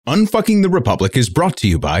Unfucking the Republic is brought to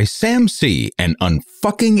you by Sam C., an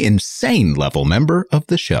unfucking insane level member of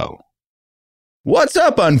the show. What's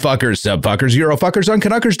up, unfuckers, subfuckers, Eurofuckers,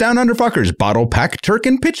 uncanuckers, down underfuckers, bottle pack, Turk,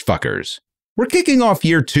 and pitch fuckers? We're kicking off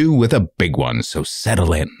year 2 with a big one, so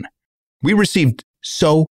settle in. We received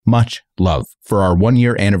so much love for our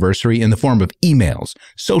 1-year anniversary in the form of emails,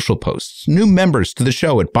 social posts, new members to the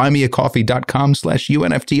show at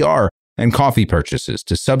buymeacoffee.com/UNFTR, and coffee purchases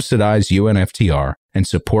to subsidize UNFTR and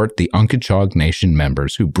support the Unkachog Nation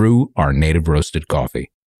members who brew our native roasted coffee.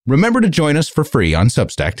 Remember to join us for free on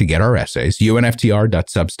Substack to get our essays,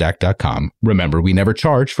 unftr.substack.com. Remember, we never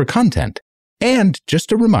charge for content. And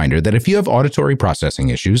just a reminder that if you have auditory processing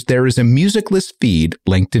issues, there is a musicless feed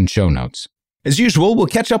linked in show notes. As usual, we'll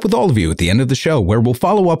catch up with all of you at the end of the show, where we'll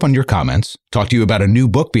follow up on your comments, talk to you about a new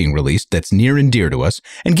book being released that's near and dear to us,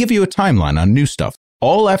 and give you a timeline on new stuff.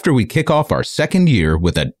 All after we kick off our second year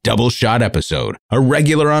with a double shot episode, a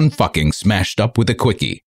regular unfucking smashed up with a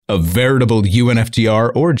quickie. A veritable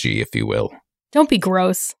UNFTR orgy, if you will. Don't be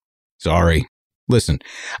gross. Sorry. Listen,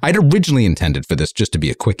 I'd originally intended for this just to be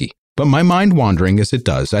a quickie, but my mind wandering as it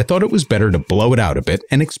does, I thought it was better to blow it out a bit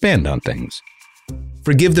and expand on things.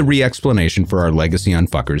 Forgive the re-explanation for our legacy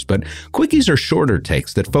unfuckers, but quickies are shorter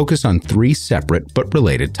takes that focus on 3 separate but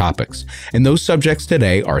related topics. And those subjects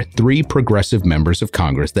today are 3 progressive members of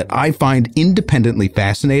Congress that I find independently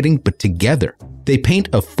fascinating, but together they paint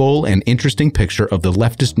a full and interesting picture of the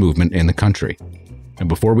leftist movement in the country. And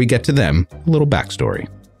before we get to them, a little backstory.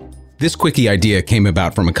 This quickie idea came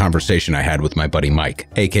about from a conversation I had with my buddy Mike,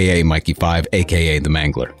 aka Mikey5, aka The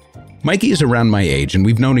Mangler. Mikey is around my age, and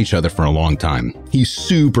we've known each other for a long time. He's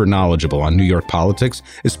super knowledgeable on New York politics,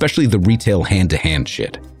 especially the retail hand-to-hand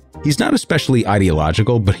shit. He's not especially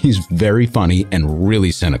ideological, but he's very funny and really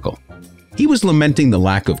cynical. He was lamenting the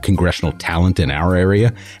lack of congressional talent in our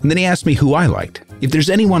area, and then he asked me who I liked. If there's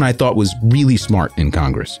anyone I thought was really smart in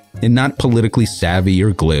Congress, and not politically savvy or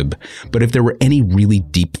glib, but if there were any really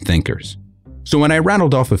deep thinkers. So when I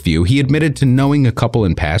rattled off a few, he admitted to knowing a couple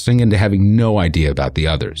in passing and to having no idea about the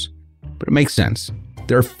others. But it makes sense.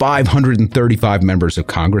 There are 535 members of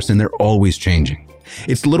Congress, and they're always changing.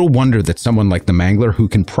 It's little wonder that someone like the Mangler, who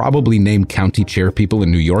can probably name county chair people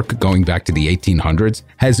in New York going back to the 1800s,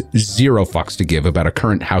 has 0 fucks to give about a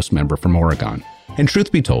current House member from Oregon. And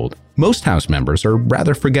truth be told, most House members are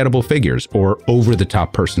rather forgettable figures or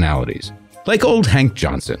over-the-top personalities. Like old Hank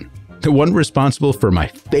Johnson, the one responsible for my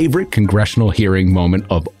favorite congressional hearing moment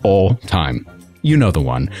of all time. You know the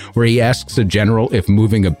one, where he asks a general if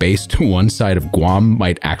moving a base to one side of Guam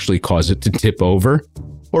might actually cause it to tip over.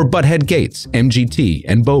 Or Butthead Gates, MGT,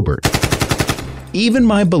 and Boebert. Even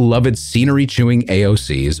my beloved scenery-chewing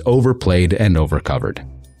AOC is overplayed and overcovered.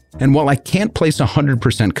 And while I can't place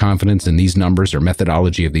 100% confidence in these numbers or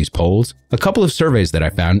methodology of these polls, a couple of surveys that I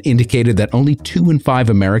found indicated that only 2 in 5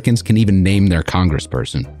 Americans can even name their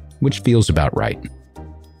congressperson, which feels about right.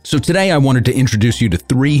 So today I wanted to introduce you to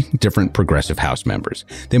 3 different progressive House members.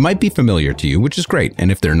 They might be familiar to you, which is great, and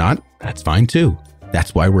if they're not, that's fine too.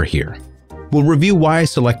 That's why we're here. We'll review why I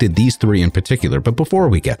selected these 3 in particular, but before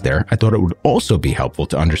we get there, I thought it would also be helpful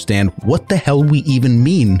to understand what the hell we even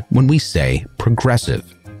mean when we say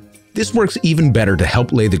progressive. This works even better to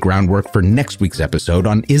help lay the groundwork for next week's episode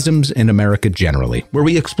on isms in America generally, where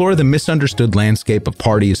we explore the misunderstood landscape of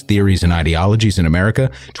parties, theories, and ideologies in America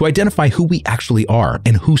to identify who we actually are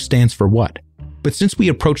and who stands for what. But since we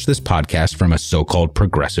approach this podcast from a so-called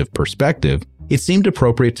progressive perspective, it seemed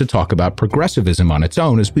appropriate to talk about progressivism on its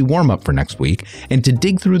own as we warm up for next week and to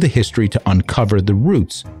dig through the history to uncover the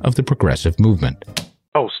roots of the progressive movement.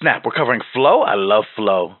 Oh, snap. We're covering Flo? I love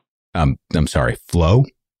Flo. I'm sorry, Flo?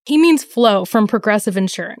 He means Flo from Progressive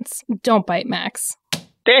Insurance. Don't bite, Max.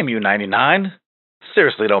 Damn you, 99.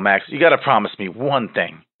 Seriously, though, Max, you gotta promise me one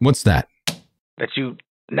thing. What's that? That you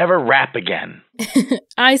never rap again.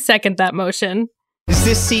 I second that motion. Is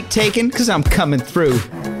this seat taken? 'Cause I'm coming through.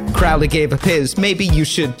 Crowley gave up his, maybe you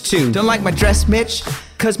should too. Don't like my dress, Mitch?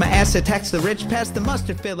 'Cause my ass attacks the rich. Past the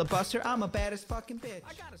mustard filibuster, I'm a baddest fucking bitch.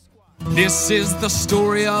 This is the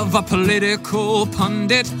story of a political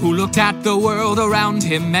pundit who looked at the world around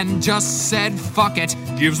him and just said, fuck it.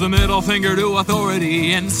 Gives the middle finger to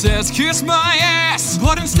authority and says, kiss my ass.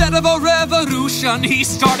 But instead of a revolution, he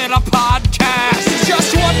started a podcast. It's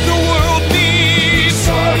just what the world needs.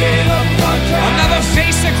 Started a podcast. Another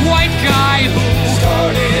basic white guy who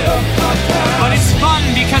started a podcast. But it's fun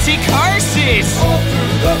because he curses all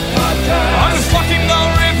through the podcast. Unfucking the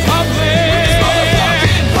Republic.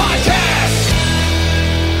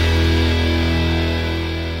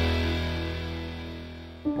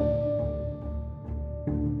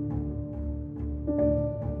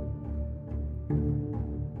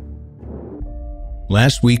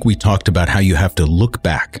 Last week we talked about how you have to look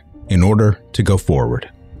back in order to go forward.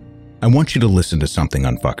 I want you to listen to something,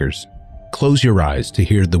 unfuckers. Close your eyes to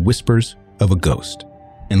hear the whispers of a ghost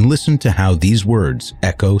and listen to how these words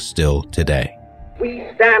echo still today. We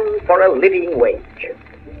stand for a living wage.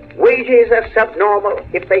 Wages are subnormal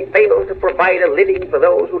if they fail to provide a living for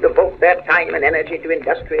those who devote their time and energy to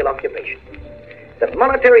industrial occupation. The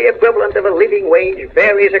monetary equivalent of a living wage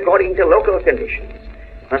varies according to local conditions,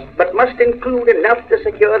 but must include enough to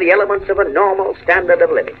secure the elements of a normal standard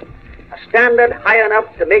of living. A standard high enough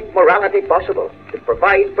to make morality possible, to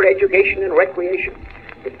provide for education and recreation,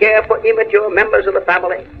 to care for immature members of the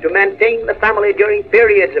family, to maintain the family during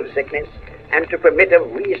periods of sickness, and to permit a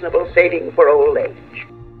reasonable saving for old age.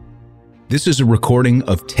 This is a recording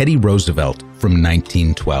of Teddy Roosevelt from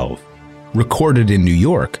 1912, recorded in New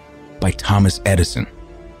York by Thomas Edison.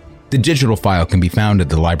 The digital file can be found at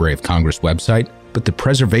the Library of Congress website, but the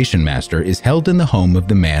preservation master is held in the home of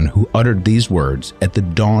the man who uttered these words at the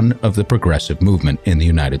dawn of the progressive movement in the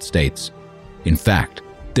United States. In fact,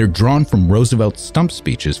 they're drawn from Roosevelt's stump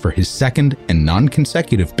speeches for his second and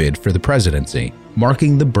non-consecutive bid for the presidency,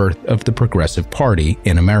 marking the birth of the Progressive Party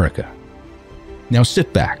in America. Now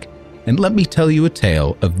sit back and let me tell you a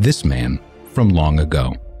tale of this man from long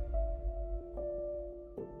ago.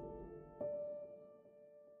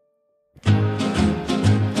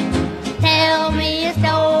 Tell me a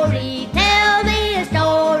story, tell me a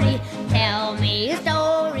story, tell me a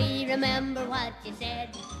story, remember what you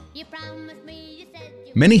said, you promised me you said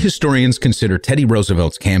you... Many historians consider Teddy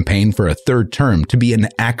Roosevelt's campaign for a third term to be an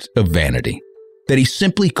act of vanity, that he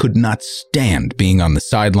simply could not stand being on the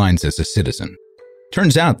sidelines as a citizen.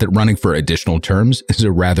 Turns out that running for additional terms is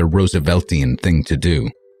a rather Rooseveltian thing to do.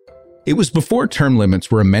 It was before term limits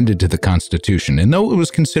were amended to the Constitution, and though it was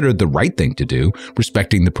considered the right thing to do,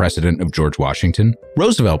 respecting the precedent of George Washington,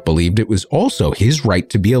 Roosevelt believed it was also his right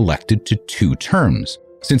to be elected to 2 terms,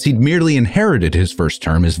 since he'd merely inherited his first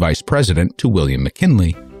term as vice president to William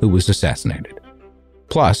McKinley, who was assassinated.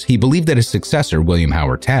 Plus, he believed that his successor, William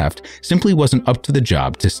Howard Taft, simply wasn't up to the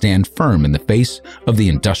job to stand firm in the face of the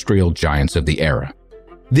industrial giants of the era.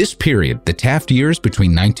 This period, the Taft years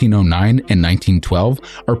between 1909 and 1912,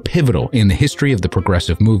 are pivotal in the history of the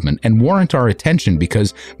progressive movement and warrant our attention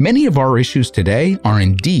because many of our issues today are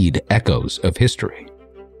indeed echoes of history.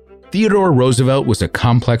 Theodore Roosevelt was a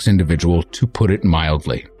complex individual, to put it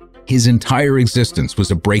mildly. His entire existence was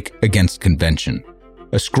a break against convention.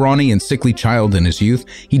 A scrawny and sickly child in his youth,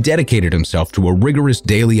 he dedicated himself to a rigorous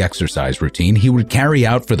daily exercise routine he would carry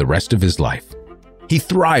out for the rest of his life. He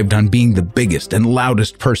thrived on being the biggest and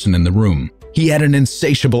loudest person in the room. He had an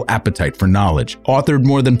insatiable appetite for knowledge, authored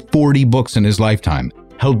more than 40 books in his lifetime,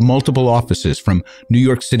 held multiple offices from New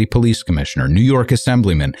York City Police Commissioner, New York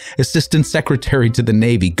Assemblyman, Assistant Secretary to the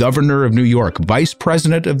Navy, Governor of New York, Vice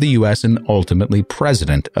President of the U.S., and ultimately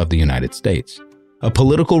President of the United States. A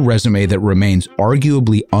political resume that remains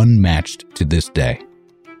arguably unmatched to this day.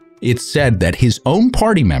 It's said that his own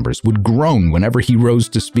party members would groan whenever he rose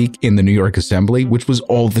to speak in the New York Assembly, which was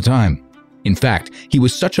all the time. In fact, he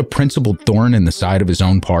was such a principled thorn in the side of his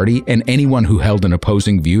own party and anyone who held an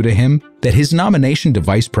opposing view to him that his nomination to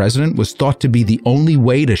vice president was thought to be the only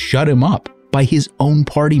way to shut him up by his own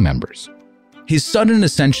party members. His sudden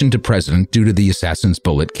ascension to president due to the assassin's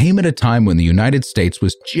bullet came at a time when the United States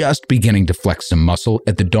was just beginning to flex some muscle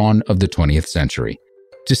at the dawn of the 20th century.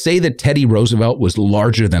 To say that Teddy Roosevelt was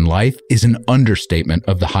larger than life is an understatement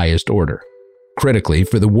of the highest order. Critically,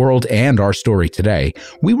 for the world and our story today,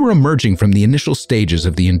 we were emerging from the initial stages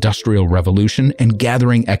of the Industrial Revolution and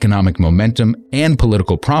gathering economic momentum and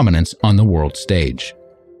political prominence on the world stage.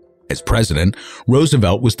 As president,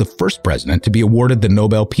 Roosevelt was the first president to be awarded the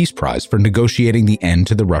Nobel Peace Prize for negotiating the end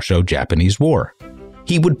to the Russo-Japanese War.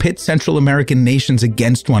 He would pit Central American nations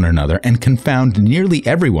against one another and confound nearly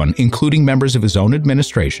everyone, including members of his own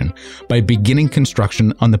administration, by beginning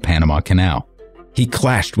construction on the Panama Canal. He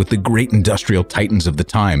clashed with the great industrial titans of the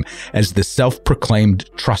time as the self-proclaimed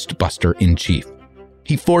trust-buster-in-chief.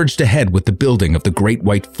 He forged ahead with the building of the Great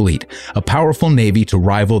White Fleet, a powerful navy to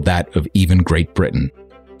rival that of even Great Britain.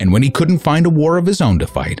 And when he couldn't find a war of his own to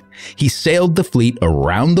fight, he sailed the fleet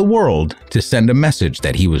around the world to send a message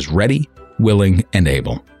that he was ready, willing, and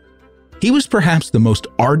able. He was perhaps the most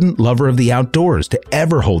ardent lover of the outdoors to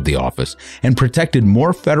ever hold the office and protected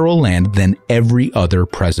more federal land than every other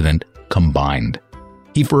president combined.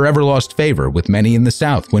 He forever lost favor with many in the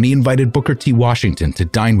South when he invited Booker T. Washington to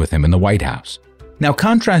dine with him in the White House. Now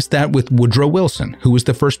contrast that with Woodrow Wilson, who was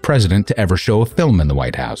the first president to ever show a film in the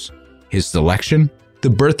White House. His selection? The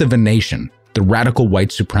Birth of a Nation, the radical white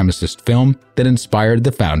supremacist film that inspired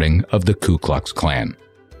the founding of the Ku Klux Klan.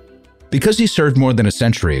 Because he served more than a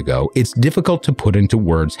century ago, it's difficult to put into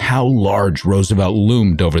words how large Roosevelt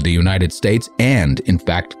loomed over the United States and, in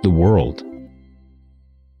fact, the world.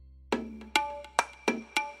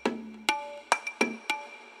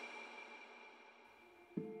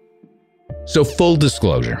 So, full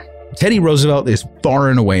disclosure, Teddy Roosevelt is far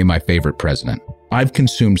and away my favorite president. I've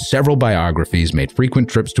consumed several biographies, made frequent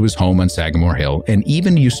trips to his home on Sagamore Hill, and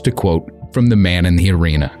even used to quote from The Man in the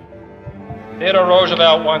Arena. Theodore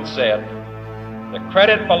Roosevelt once said, "The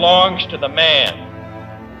credit belongs to the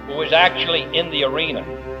man who is actually in the arena,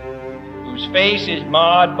 whose face is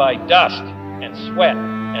marred by dust and sweat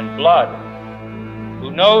and blood,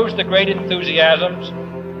 who knows the great enthusiasms,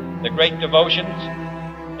 the great devotions,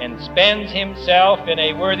 and spends himself in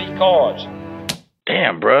a worthy cause."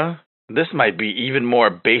 Damn, bruh. This might be even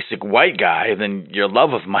more basic white guy than your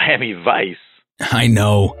love of Miami Vice. I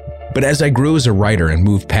know, but as I grew as a writer and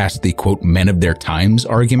moved past the, quote, men of their times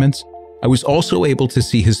arguments, I was also able to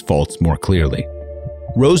see his faults more clearly.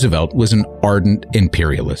 Roosevelt was an ardent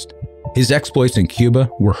imperialist. His exploits in Cuba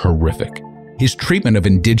were horrific. His treatment of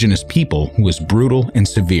indigenous people was brutal and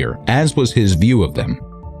severe, as was his view of them.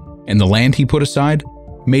 And the land he put aside?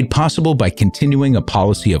 Made possible by continuing a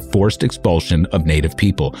policy of forced expulsion of native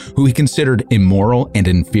people, who he considered immoral and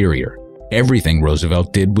inferior. Everything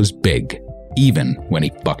Roosevelt did was big, even when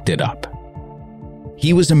he fucked it up.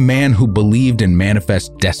 He was a man who believed in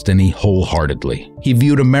manifest destiny wholeheartedly. He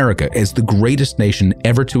viewed America as the greatest nation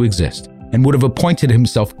ever to exist, and would have appointed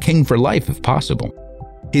himself king for life if possible.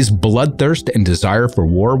 His bloodthirst and desire for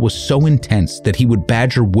war was so intense that he would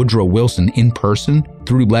badger Woodrow Wilson in person,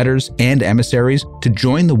 through letters and emissaries, to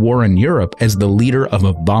join the war in Europe as the leader of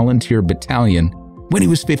a volunteer battalion when he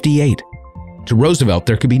was 58. To Roosevelt,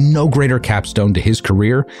 there could be no greater capstone to his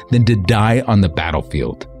career than to die on the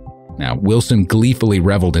battlefield. Now, Wilson gleefully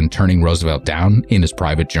reveled in turning Roosevelt down in his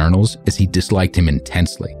private journals as he disliked him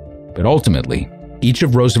intensely. But ultimately, each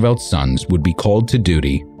of Roosevelt's sons would be called to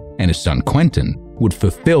duty, and his son Quentin would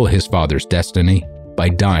fulfill his father's destiny by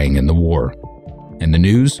dying in the war. And the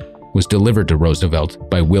news was delivered to Roosevelt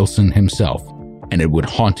by Wilson himself, and it would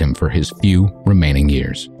haunt him for his few remaining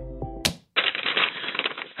years.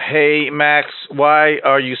 Hey, Max, why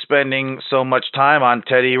are you spending so much time on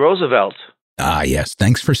Teddy Roosevelt? Ah, yes,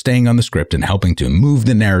 thanks for staying on the script and helping to move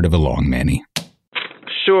the narrative along, Manny.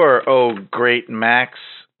 Sure, oh great Max.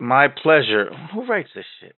 My pleasure. Who writes this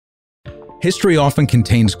shit? History often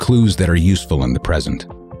contains clues that are useful in the present.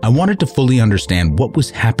 I wanted to fully understand what was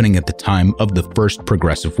happening at the time of the first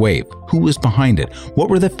progressive wave, who was behind it, what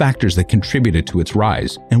were the factors that contributed to its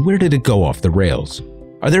rise, and where did it go off the rails?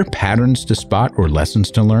 Are there patterns to spot or lessons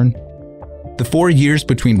to learn? The 4 years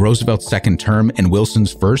between Roosevelt's second term and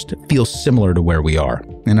Wilson's first feel similar to where we are,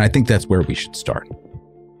 and I think that's where we should start.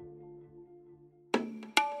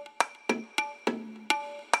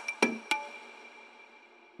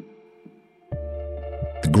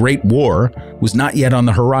 The Great War was not yet on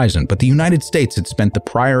the horizon, but the United States had spent the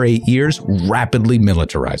prior 8 years rapidly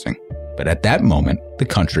militarizing. But at that moment, the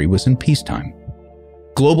country was in peacetime.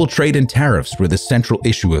 Global trade and tariffs were the central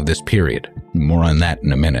issue of this period. More on that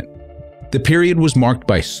in a minute. The period was marked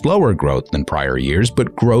by slower growth than prior years,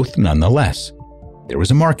 but growth nonetheless. There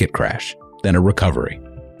was a market crash, then a recovery.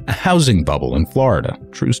 A housing bubble in Florida,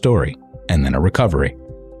 true story, and then a recovery.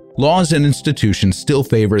 Laws and institutions still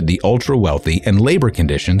favored the ultra-wealthy, and labor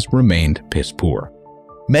conditions remained piss-poor.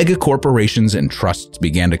 Mega corporations and trusts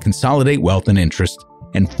began to consolidate wealth and interest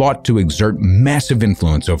and fought to exert massive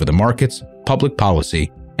influence over the markets, public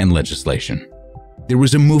policy, and legislation. There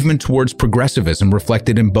was a movement towards progressivism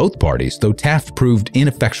reflected in both parties, though Taft proved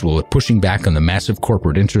ineffectual at pushing back on the massive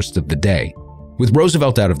corporate interests of the day. With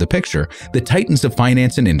Roosevelt out of the picture, the titans of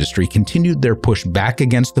finance and industry continued their push back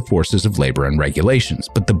against the forces of labor and regulations,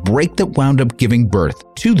 but the break that wound up giving birth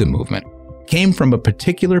to the movement came from a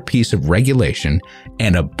particular piece of regulation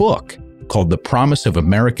and a book called The Promise of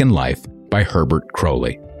American Life by Herbert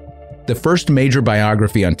Croly. The first major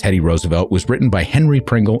biography on Teddy Roosevelt was written by Henry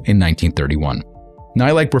Pringle in 1931. Now,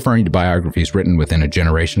 I like referring to biographies written within a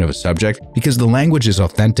generation of a subject because the language is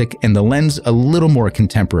authentic and the lens a little more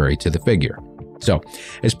contemporary to the figure. So,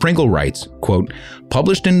 as Pringle writes, quote,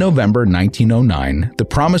 published in November 1909, The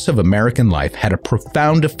Promise of American Life had a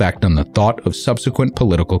profound effect on the thought of subsequent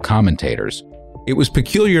political commentators. It was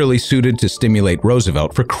peculiarly suited to stimulate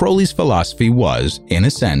Roosevelt, for Croly's philosophy was, in a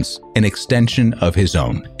sense, an extension of his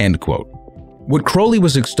own, end quote. What Croly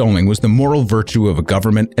was extolling was the moral virtue of a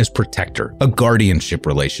government as protector, a guardianship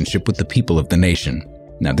relationship with the people of the nation.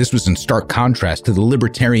 Now, this was in stark contrast to the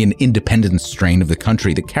libertarian independence strain of the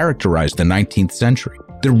country that characterized the 19th century.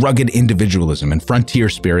 The rugged individualism and frontier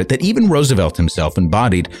spirit that even Roosevelt himself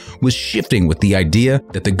embodied was shifting with the idea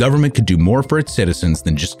that the government could do more for its citizens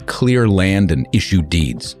than just clear land and issue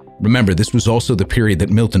deeds. Remember, this was also the period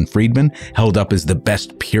that Milton Friedman held up as the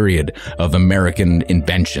best period of American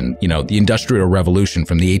invention. You know, the Industrial Revolution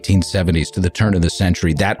from the 1870s to the turn of the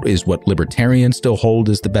century. That is what libertarians still hold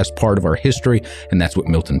as the best part of our history, and that's what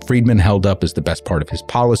Milton Friedman held up as the best part of his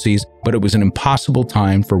policies. But it was an impossible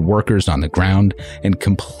time for workers on the ground and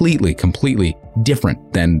completely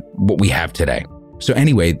different than what we have today. So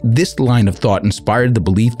anyway, this line of thought inspired the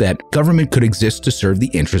belief that government could exist to serve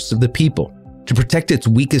the interests of the people, to protect its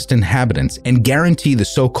weakest inhabitants, and guarantee the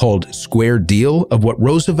so-called square deal of what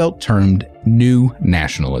Roosevelt termed new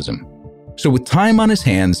nationalism. So with time on his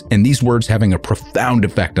hands, and these words having a profound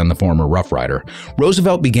effect on the former Rough Rider,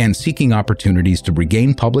 Roosevelt began seeking opportunities to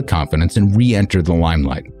regain public confidence and re-enter the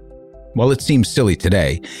limelight. While it seems silly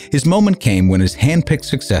today, his moment came when his hand-picked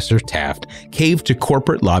successor, Taft, caved to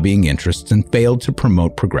corporate lobbying interests and failed to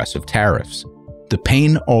promote progressive tariffs. The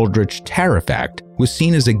Payne-Aldrich Tariff Act was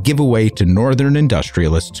seen as a giveaway to Northern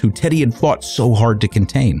industrialists who Teddy had fought so hard to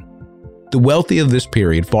contain. The wealthy of this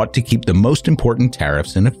period fought to keep the most important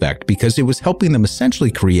tariffs in effect because it was helping them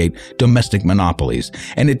essentially create domestic monopolies,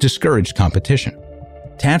 and it discouraged competition.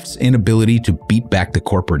 Taft's inability to beat back the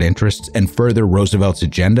corporate interests and further Roosevelt's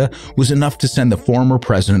agenda was enough to send the former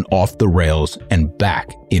president off the rails and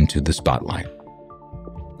back into the spotlight.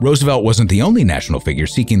 Roosevelt wasn't the only national figure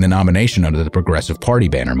seeking the nomination under the Progressive Party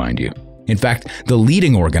banner, mind you. In fact, the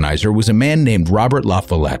leading organizer was a man named Robert La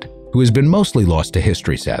Follette, who has been mostly lost to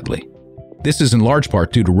history, sadly. This is in large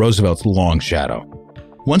part due to Roosevelt's long shadow.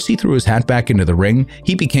 Once he threw his hat back into the ring,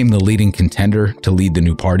 he became the leading contender to lead the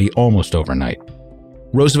new party almost overnight.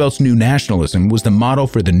 Roosevelt's new nationalism was the model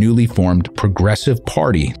for the newly formed Progressive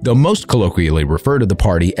Party, though most colloquially refer to the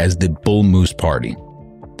party as the Bull Moose Party.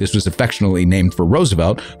 This was affectionately named for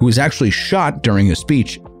Roosevelt, who was actually shot during a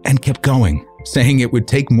speech and kept going, saying it would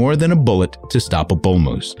take more than a bullet to stop a bull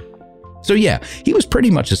moose. So yeah, he was pretty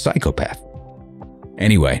much a psychopath.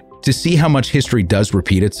 Anyway, to see how much history does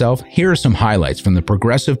repeat itself, here are some highlights from the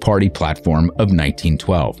Progressive Party platform of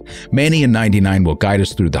 1912. Manny and 99 will guide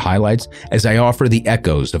us through the highlights as I offer the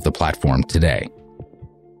echoes of the platform today.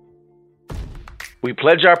 We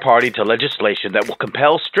pledge our party to legislation that will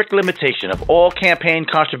compel strict limitation of all campaign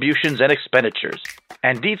contributions and expenditures,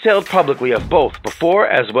 and detailed publicly of both before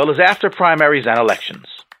as well as after primaries and elections.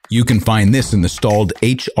 You can find this in the stalled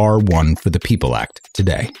H.R. 1 for the People Act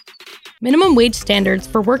today. Minimum wage standards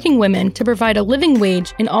for working women to provide a living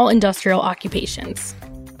wage in all industrial occupations.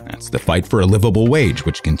 That's the fight for a livable wage,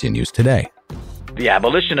 which continues today. The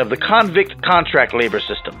abolition of the convict contract labor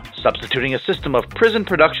system, substituting a system of prison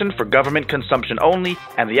production for government consumption only,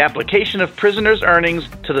 and the application of prisoners' earnings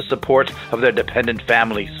to the support of their dependent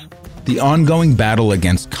families. The ongoing battle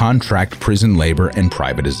against contract prison labor and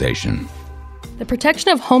privatization. The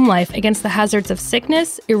protection of home life against the hazards of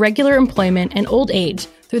sickness, irregular employment, and old age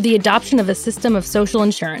through the adoption of a system of social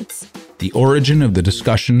insurance. The origin of the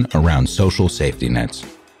discussion around social safety nets.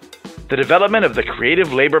 The development of the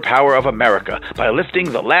creative labor power of America by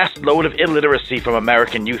lifting the last load of illiteracy from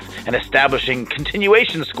American youth and establishing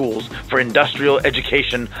continuation schools for industrial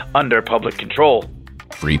education under public control.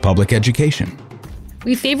 Free public education.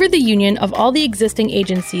 We favor the union of all the existing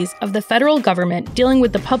agencies of the federal government dealing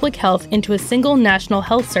with the public health into a single national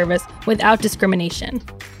health service without discrimination.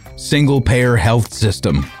 Single-payer health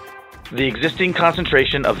system. The existing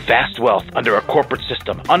concentration of vast wealth under a corporate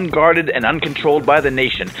system, unguarded and uncontrolled by the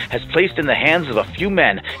nation, has placed in the hands of a few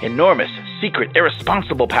men enormous, secret,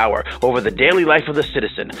 irresponsible power over the daily life of the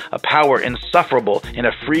citizen, a power insufferable in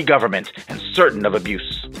a free government and certain of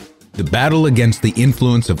abuse. The battle against the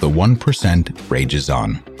influence of the 1% rages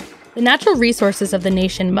on. The natural resources of the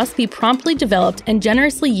nation must be promptly developed and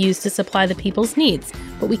generously used to supply the people's needs,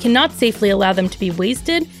 but we cannot safely allow them to be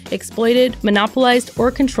wasted, exploited, monopolized,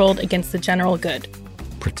 or controlled against the general good.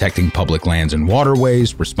 Protecting public lands and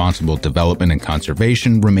waterways, responsible development and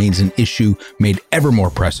conservation remains an issue made ever more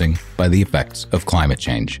pressing by the effects of climate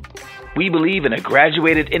change. We believe in a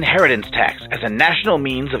graduated inheritance tax as a national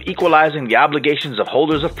means of equalizing the obligations of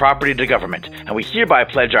holders of property to government, and we hereby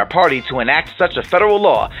pledge our party to enact such a federal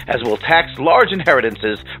law as will tax large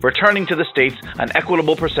inheritances, returning to the states an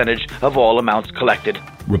equitable percentage of all amounts collected.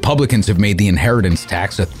 Republicans have made the inheritance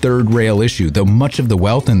tax a third-rail issue, though much of the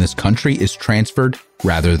wealth in this country is transferred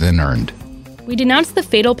rather than earned. We denounce the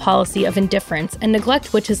fatal policy of indifference and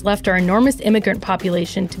neglect which has left our enormous immigrant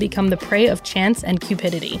population to become the prey of chance and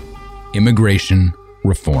cupidity. Immigration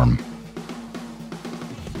reform.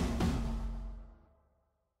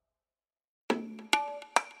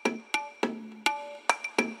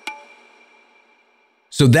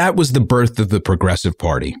 So that was the birth of the Progressive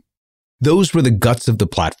Party. Those were the guts of the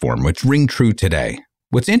platform, which ring true today.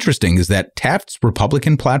 What's interesting is that Taft's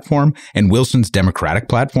Republican platform and Wilson's Democratic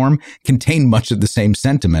platform contained much of the same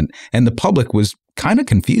sentiment, and the public was kind of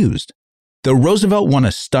confused. Though Roosevelt won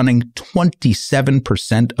a stunning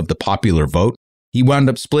 27% of the popular vote, he wound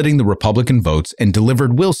up splitting the Republican votes and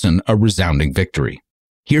delivered Wilson a resounding victory.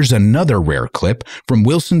 Here's another rare clip from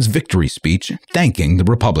Wilson's victory speech thanking the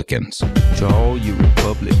Republicans. To all you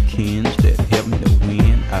Republicans that helped me to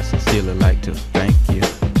win, I sincerely like to thank you,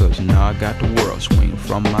 because now I got the world swing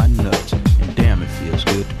from my nuts, and damn, it feels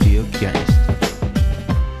good to be a gangster.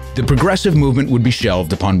 The progressive movement would be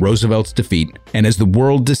shelved upon Roosevelt's defeat and as the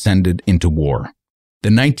world descended into war. The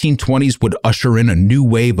 1920s would usher in a new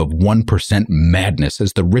wave of 1% madness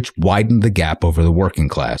as the rich widened the gap over the working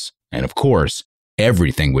class. And of course,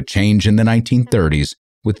 everything would change in the 1930s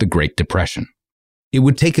with the Great Depression. It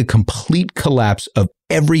would take a complete collapse of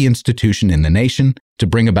every institution in the nation to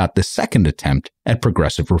bring about the second attempt at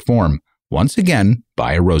progressive reform, once again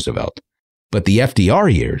by a Roosevelt. But the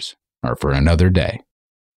FDR years are for another day.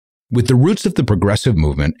 With the roots of the progressive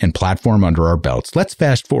movement and platform under our belts, let's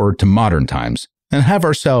fast forward to modern times and have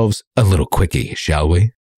ourselves a little quickie, shall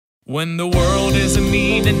we? When the world is a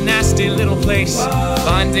mean and nasty little place,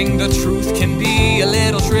 finding the truth can be a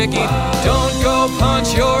little tricky. Don't go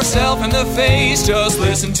punch yourself in the face, just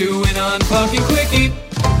listen to an unfucking quickie.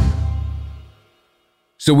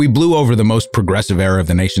 So we blew over the most progressive era of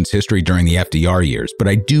the nation's history during the FDR years, but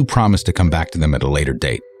I do promise to come back to them at a later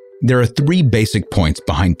date. There are three basic points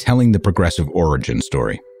behind telling the progressive origin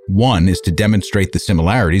story. One is to demonstrate the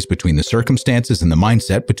similarities between the circumstances and the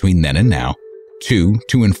mindset between then and now. Two,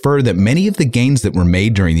 to infer that many of the gains that were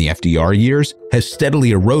made during the FDR years have steadily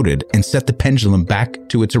eroded and set the pendulum back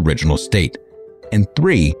to its original state. And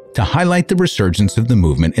three, to highlight the resurgence of the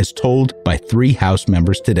movement as told by three House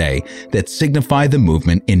members today that signify the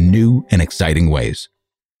movement in new and exciting ways.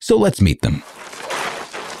 So let's meet them.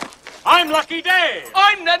 I'm Lucky Dave.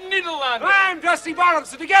 I'm Ned Niederlander. I'm Dusty Bottoms.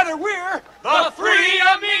 So together we're the Three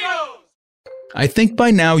Amigos. I think by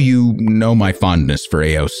now you know my fondness for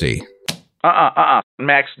AOC.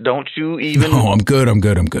 Max, don't you even... No, I'm good.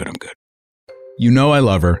 You know I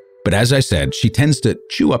love her, but as I said, she tends to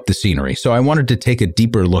chew up the scenery, so I wanted to take a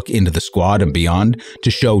deeper look into the squad and beyond to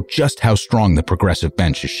show just how strong the progressive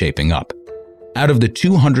bench is shaping up. Out of the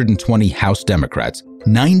 220 House Democrats,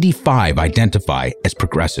 95 identify as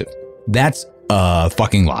progressive. That's a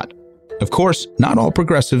fucking lot. Of course, not all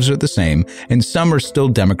progressives are the same, and some are still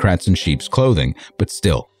Democrats in sheep's clothing, but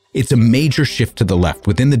still, it's a major shift to the left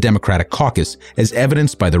within the Democratic caucus, as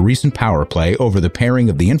evidenced by the recent power play over the pairing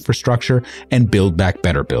of the infrastructure and Build Back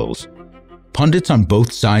Better bills. Pundits on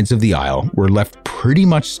both sides of the aisle were left pretty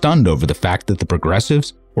much stunned over the fact that the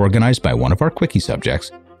progressives, organized by one of our quickie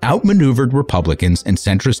subjects, outmaneuvered Republicans and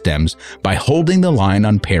centrist Dems by holding the line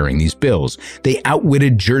on pairing these bills. They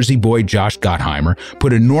outwitted Jersey boy Josh Gottheimer,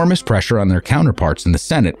 put enormous pressure on their counterparts in the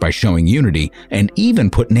Senate by showing unity, and even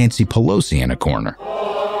put Nancy Pelosi in a corner.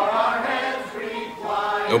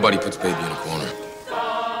 Nobody puts baby in a corner.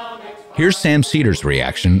 Here's Sam Seder's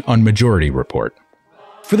reaction on Majority Report.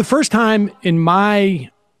 For the first time in my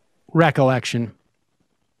recollection,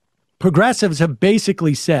 progressives have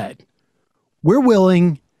basically said, we're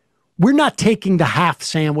not taking the half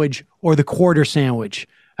sandwich or the quarter sandwich.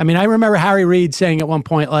 I mean, I remember Harry Reid saying at one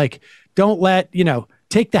point, like, don't let,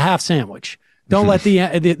 take the half sandwich. Don't let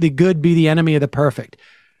the good be the enemy of the perfect.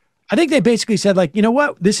 I think they basically said, like, you know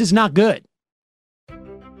what? This is not good.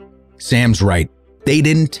 Sam's right. They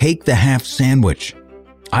didn't take the half sandwich.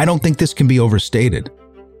 I don't think this can be overstated.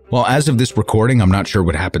 Well, as of this recording, I'm not sure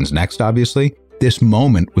what happens next, obviously. This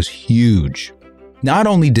moment was huge. Not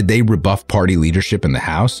only did they rebuff party leadership in the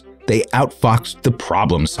House, they outfoxed the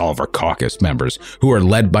Problem Solver Caucus members, who are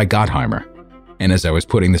led by Gottheimer. And as I was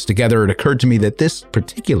putting this together, it occurred to me that this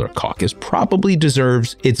particular caucus probably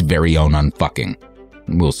deserves its very own unfucking.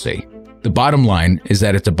 We'll see. The bottom line is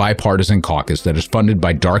that it's a bipartisan caucus that is funded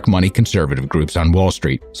by dark money conservative groups on Wall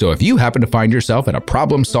Street. So if you happen to find yourself at a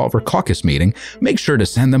Problem Solver Caucus meeting, make sure to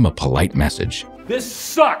send them a polite message. This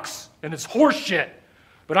sucks, and it's horseshit.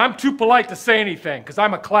 But I'm too polite to say anything, because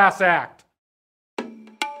I'm a class act.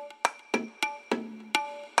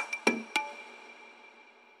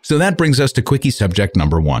 So that brings us to quickie subject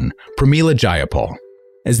number 1, Pramila Jayapal.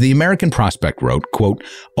 As the American Prospect wrote, quote,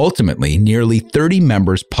 ultimately, nearly 30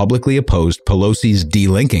 members publicly opposed Pelosi's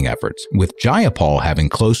delinking efforts, with Jayapal having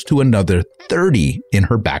close to another 30 in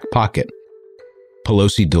her back pocket.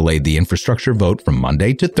 Pelosi delayed the infrastructure vote from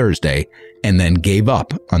Monday to Thursday and then gave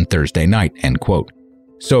up on Thursday night, end quote.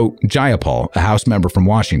 So Jayapal, a House member from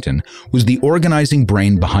Washington, was the organizing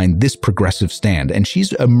brain behind this progressive stand, and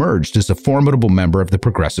she's emerged as a formidable member of the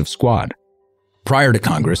Progressive Squad. Prior to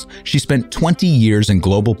Congress, she spent 20 years in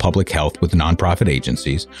global public health with nonprofit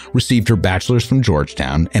agencies, received her bachelor's from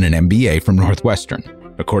Georgetown and an MBA from Northwestern.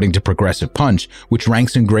 According to Progressive Punch, which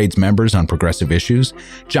ranks and grades members on progressive issues,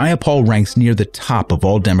 Jayapal ranks near the top of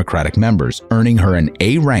all Democratic members, earning her an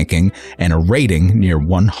A ranking and a rating near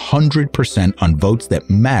 100% on votes that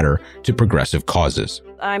matter to progressive causes.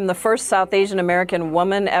 I'm the first South Asian American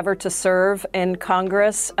woman ever to serve in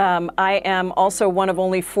Congress. I am also one of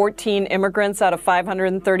only 14 immigrants out of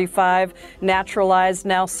 535 naturalized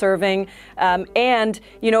now serving. And,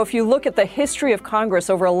 if you look at the history of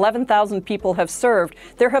Congress, over 11,000 people have served.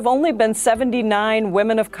 There have only been 79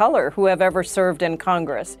 women of color who have ever served in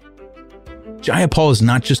Congress. Jayapal is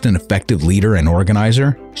not just an effective leader and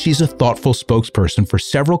organizer, she's a thoughtful spokesperson for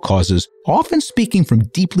several causes, often speaking from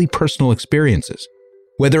deeply personal experiences.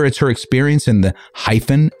 Whether it's her experience in the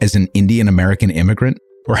hyphen as an Indian American immigrant,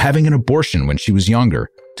 or having an abortion when she was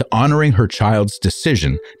younger, to honoring her child's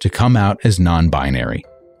decision to come out as non-binary.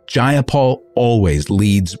 Jayapal always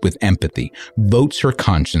leads with empathy, votes her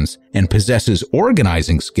conscience, and possesses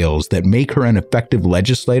organizing skills that make her an effective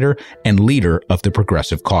legislator and leader of the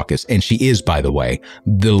Progressive Caucus. And she is, by the way,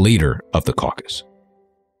 the leader of the caucus.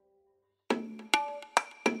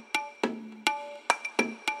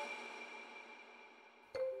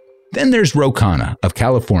 Then there's Ro Khanna of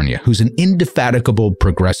California, who's an indefatigable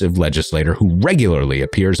progressive legislator who regularly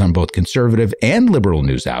appears on both conservative and liberal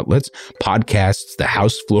news outlets, podcasts, the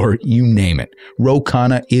House floor, you name it. Ro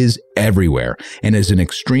Khanna is everywhere and is an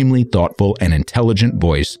extremely thoughtful and intelligent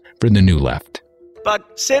voice for the New Left.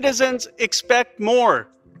 But citizens expect more.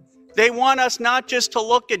 They want us not just to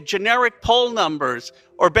look at generic poll numbers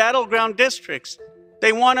or battleground districts.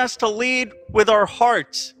 They want us to lead with our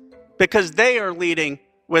hearts because they are leading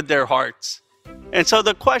with their hearts. And so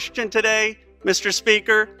the question today, Mr.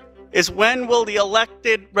 Speaker, is when will the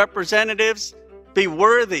elected representatives be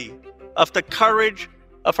worthy of the courage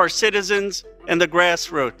of our citizens and the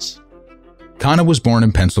grassroots? Khanna was born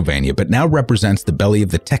in Pennsylvania, but now represents the belly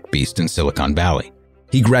of the tech beast in Silicon Valley.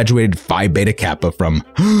 He graduated Phi Beta Kappa from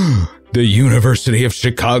the University of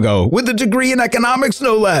Chicago with a degree in economics,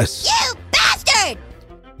 no less. You bastard!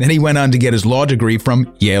 Then he went on to get his law degree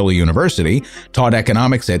from Yale University, taught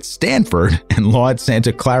economics at Stanford, and law at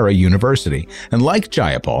Santa Clara University. And like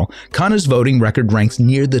Jayapal, Khanna's voting record ranks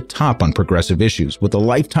near the top on progressive issues, with a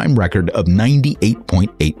lifetime record of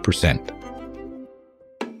 98.8%.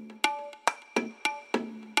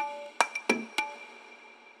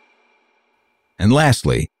 And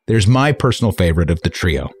lastly, there's my personal favorite of the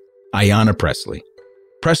trio, Ayanna Pressley.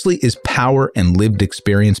 Pressley is power and lived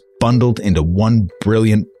experience bundled into one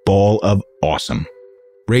brilliant ball of awesome.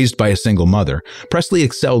 Raised by a single mother, Pressley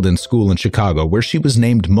excelled in school in Chicago, where she was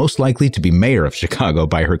named most likely to be mayor of Chicago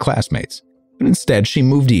by her classmates. But instead, she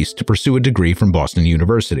moved east to pursue a degree from Boston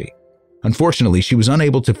University. Unfortunately, she was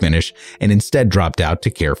unable to finish and instead dropped out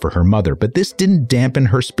to care for her mother, but this didn't dampen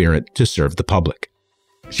her spirit to serve the public.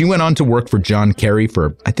 She went on to work for John Kerry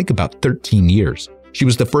for, I think, about 13 years. She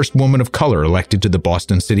was the first woman of color elected to the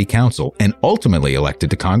Boston City Council and ultimately elected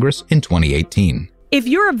to Congress in 2018. If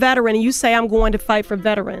you're a veteran and you say, I'm going to fight for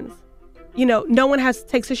veterans, no one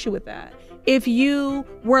takes issue with that. If you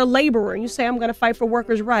were a laborer and you say, I'm going to fight for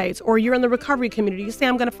workers' rights, or you're in the recovery community, you say,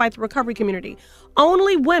 I'm going to fight the recovery community.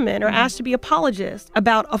 Only women are asked to be apologists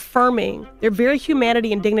about affirming their very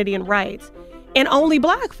humanity and dignity and rights, and only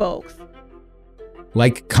Black folks.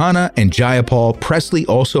 Like Khanna and Jayapal, Pressley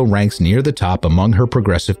also ranks near the top among her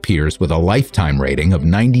progressive peers with a lifetime rating of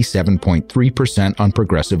 97.3% on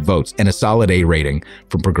progressive votes and a solid A rating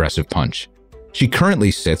from Progressive Punch. She currently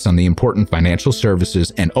sits on the important Financial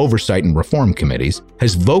Services and Oversight and Reform Committees,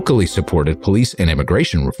 has vocally supported police and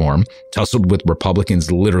immigration reform, tussled with Republicans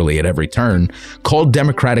literally at every turn, called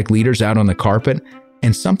Democratic leaders out on the carpet,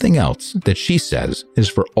 and something else that she says is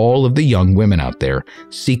for all of the young women out there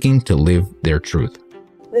seeking to live their truth.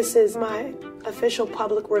 This is my official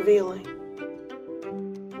public revealing.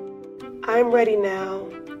 I'm ready now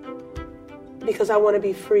because I want to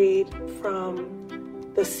be freed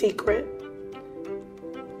from the secret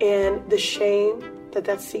and the shame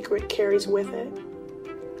that secret carries with it.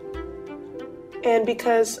 And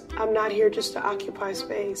because I'm not here just to occupy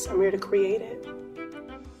space, I'm here to create it.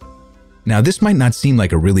 Now, this might not seem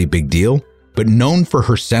like a really big deal, but known for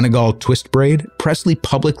her Senegal twist braid, Pressley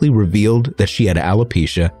publicly revealed that she had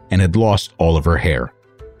alopecia and had lost all of her hair.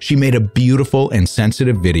 She made a beautiful and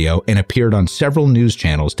sensitive video and appeared on several news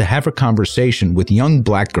channels to have a conversation with young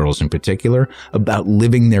black girls in particular about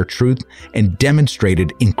living their truth and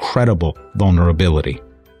demonstrated incredible vulnerability.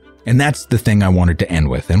 And that's the thing I wanted to end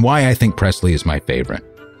with and why I think Presley is my favorite.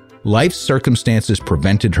 Life's circumstances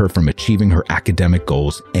prevented her from achieving her academic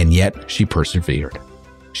goals, and yet she persevered.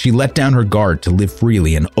 She let down her guard to live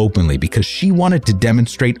freely and openly because she wanted to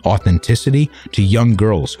demonstrate authenticity to young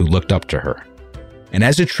girls who looked up to her. And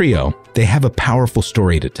as a trio, they have a powerful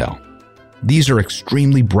story to tell. These are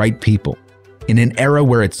extremely bright people. In an era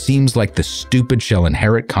where it seems like the stupid shall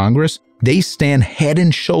inherit Congress, they stand head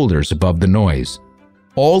and shoulders above the noise.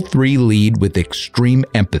 All three lead with extreme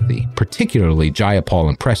empathy, particularly Jayapal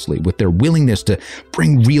and Presley, with their willingness to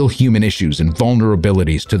bring real human issues and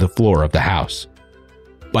vulnerabilities to the floor of the House.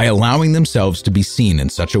 By allowing themselves to be seen in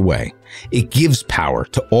such a way, it gives power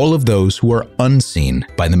to all of those who are unseen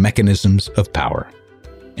by the mechanisms of power.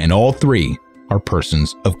 And all three are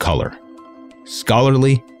persons of color.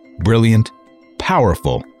 Scholarly, brilliant,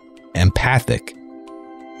 powerful, empathic,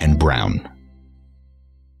 and brown.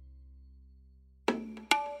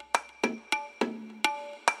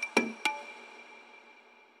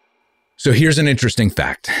 So here's an interesting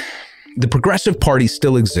fact. The Progressive Party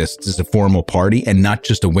still exists as a formal party and not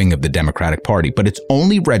just a wing of the Democratic Party, but it's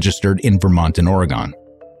only registered in Vermont and Oregon.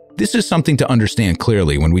 This is something to understand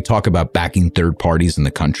clearly when we talk about backing third parties in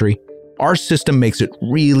the country. Our system makes it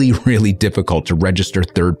really, really difficult to register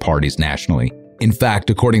third parties nationally. In fact,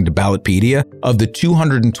 according to Ballotpedia, of the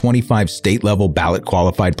 225 state-level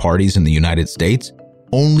ballot-qualified parties in the United States,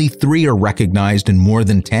 only 3 are recognized in more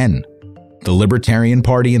than 10. The Libertarian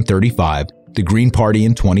Party in 35, the Green Party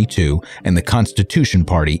in 22, and the Constitution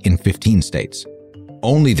Party in 15 states.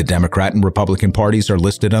 Only the Democrat and Republican parties are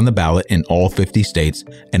listed on the ballot in all 50 states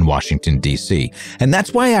and Washington, D.C. And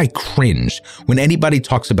that's why I cringe when anybody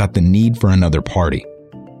talks about the need for another party.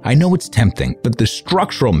 I know it's tempting, but the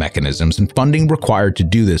structural mechanisms and funding required to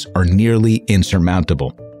do this are nearly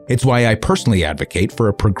insurmountable. It's why I personally advocate for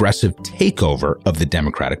a progressive takeover of the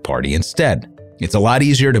Democratic Party instead. It's a lot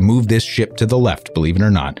easier to move this ship to the left, believe it or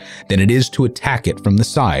not, than it is to attack it from the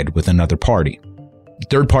side with another party.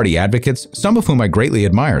 Third-party advocates, some of whom I greatly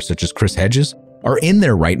admire, such as Chris Hedges, are in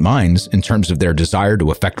their right minds in terms of their desire to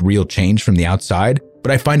effect real change from the outside,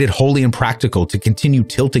 but I find it wholly impractical to continue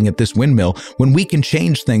tilting at this windmill when we can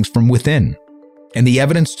change things from within. And the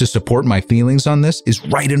evidence to support my feelings on this is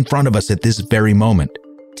right in front of us at this very moment.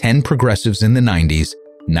 10 progressives in the 90s,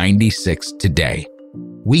 96 today.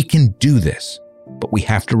 We can do this, but we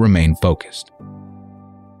have to remain focused.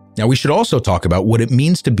 Now, we should also talk about what it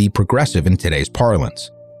means to be progressive in today's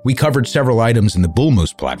parlance. We covered several items in the Bull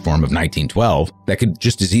Moose platform of 1912 that could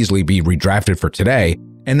just as easily be redrafted for today,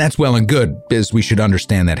 and that's well and good, as we should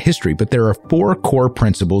understand that history, but there are 4 core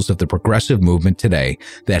principles of the progressive movement today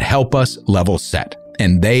that help us level set,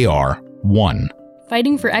 and they are: 1.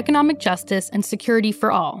 Fighting for economic justice and security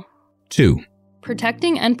for all. 2.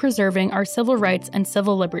 Protecting and preserving our civil rights and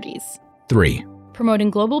civil liberties. 3.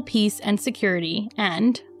 Promoting global peace and security.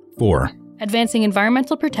 And 4. Advancing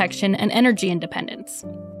environmental protection and energy independence.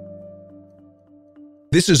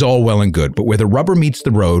 This is all well and good, but where the rubber meets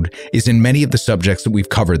the road is in many of the subjects that we've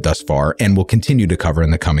covered thus far and will continue to cover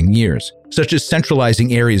in the coming years, such as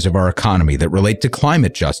centralizing areas of our economy that relate to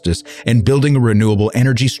climate justice and building a renewable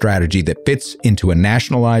energy strategy that fits into a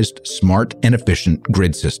nationalized, smart, and efficient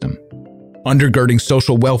grid system. Undergirding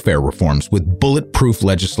social welfare reforms with bulletproof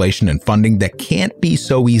legislation and funding that can't be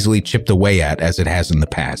so easily chipped away at as it has in the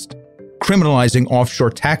past. Criminalizing offshore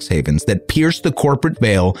tax havens that pierce the corporate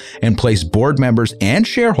veil and place board members and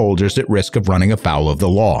shareholders at risk of running afoul of the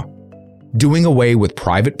law. Doing away with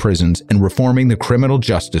private prisons and reforming the criminal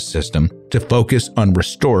justice system to focus on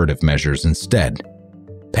restorative measures instead.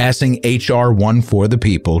 Passing H.R. 1 for the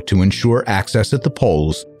people to ensure access at the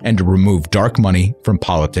polls and to remove dark money from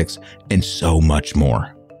politics, and so much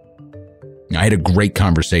more. I had a great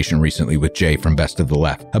conversation recently with Jay from Best of the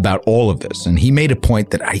Left about all of this, and he made a point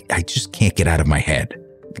that I just can't get out of my head.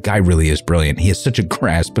 The guy really is brilliant. He has such a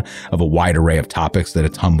grasp of a wide array of topics that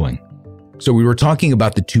it's humbling. So we were talking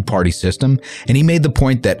about the two-party system, and he made the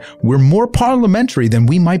point that we're more parliamentary than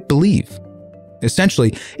we might believe.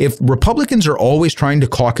 Essentially, if Republicans are always trying to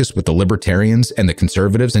caucus with the libertarians and the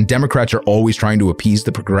conservatives, and Democrats are always trying to appease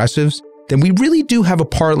the progressives, then we really do have a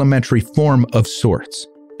parliamentary form of sorts,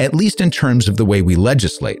 at least in terms of the way we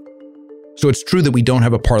legislate. So it's true that we don't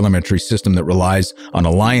have a parliamentary system that relies on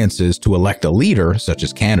alliances to elect a leader, such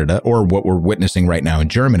as Canada, or what we're witnessing right now in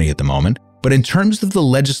Germany at the moment. But in terms of the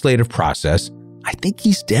legislative process, I think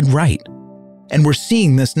he's dead right. And we're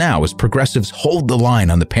seeing this now as progressives hold the line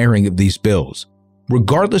on the pairing of these bills.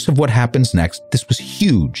 Regardless of what happens next, this was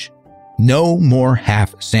huge. No more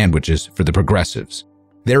half sandwiches for the progressives.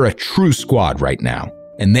 They're a true squad right now,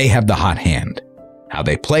 and they have the hot hand. How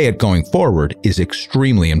they play it going forward is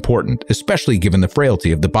extremely important, especially given the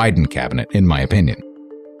frailty of the Biden cabinet, in my opinion.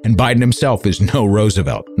 And Biden himself is no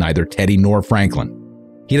Roosevelt, neither Teddy nor Franklin.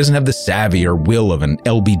 He doesn't have the savvy or will of an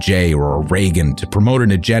LBJ or a Reagan to promote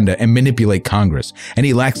an agenda and manipulate Congress, and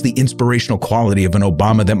he lacks the inspirational quality of an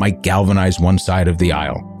Obama that might galvanize one side of the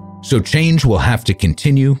aisle. So change will have to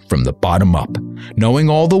continue from the bottom up, knowing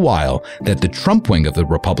all the while that the Trump wing of the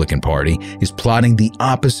Republican Party is plotting the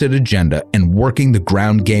opposite agenda and working the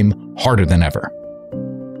ground game harder than ever.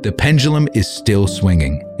 The pendulum is still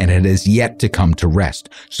swinging, and it has yet to come to rest,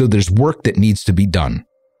 so there's work that needs to be done.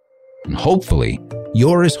 And hopefully,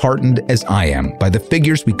 you're as heartened as I am by the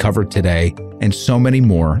figures we covered today and so many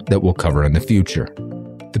more that we'll cover in the future.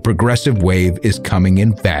 The progressive wave is coming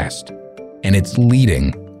in fast, and it's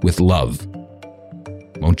leading with love.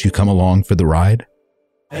 Won't you come along for the ride?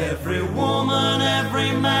 Every woman,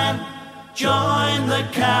 every man, join the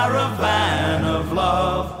caravan of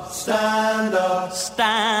love. Stand up,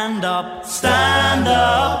 stand up, stand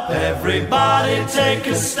up. Everybody take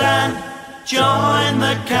a stand. Join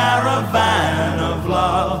the caravan of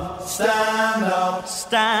love. Stand up,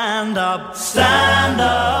 stand up, stand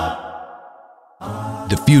up.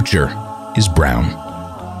 The future is brown.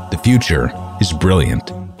 The future is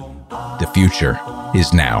brilliant. The future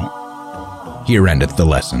is now. Here endeth the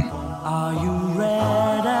lesson. Are you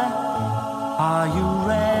ready? Are you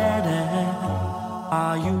ready?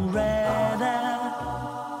 Are you ready?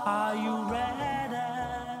 Are you ready?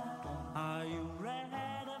 Are you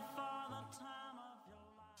ready for the time of your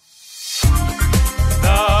life?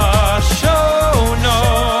 The show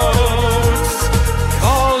notes,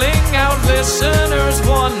 calling out listeners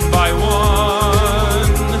one by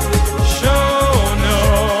one. Show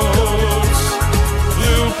notes,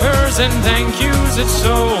 bloopers and thank yous, it's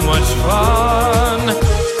so much fun.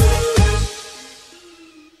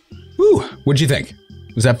 Woo, what'd you think?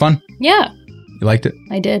 Was that fun? Yeah, You liked it?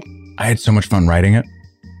 I did. I had so much fun writing it.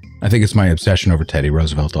 I think it's my obsession over Teddy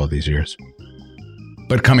Roosevelt all these years.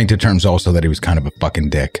 But coming to terms also that he was kind of a fucking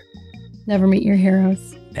dick. Never meet your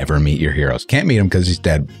heroes. Never meet your heroes. Can't meet him because he's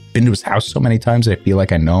dead. Been to his house so many times I feel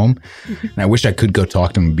like I know him. And I wish I could go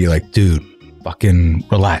talk to him and be like, dude, fucking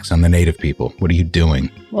relax on the native people. What are you doing?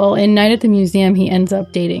 Well, in Night at the Museum, he ends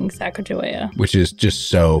up dating Sacagawea. Which is just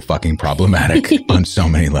so fucking problematic on so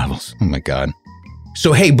many levels. Oh my God.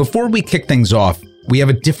 So hey, before we kick things off, we have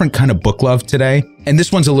a different kind of book love today, and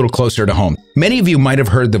this one's a little closer to home. Many of you might have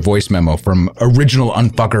heard the voice memo from original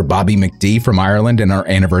unfucker Bobby McD from Ireland in our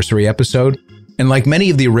anniversary episode. And like many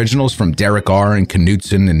of the originals from Derek R. and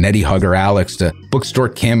Knutson and Nettie Hugger Alex to Bookstore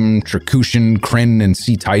Kim, Trakushin, Kryn, and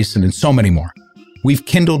C. Tyson, and so many more, we've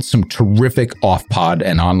kindled some terrific off-pod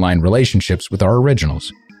and online relationships with our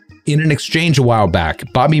originals. In an exchange a while back,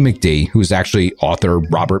 Bobby McD, who is actually author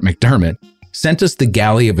Robert McDermott, sent us the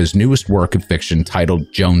galley of his newest work of fiction titled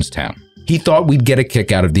Jonestown. He thought we'd get a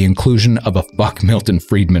kick out of the inclusion of a fuck Milton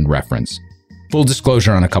Friedman reference. Full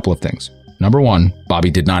disclosure on a couple of things. Number one,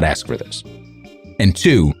 Bobby did not ask for this. And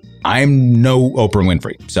two, I'm no Oprah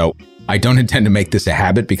Winfrey, so I don't intend to make this a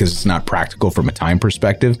habit because it's not practical from a time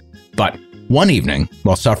perspective. But one evening,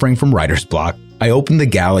 while suffering from writer's block, I opened the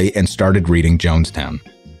galley and started reading Jonestown.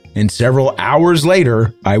 And several hours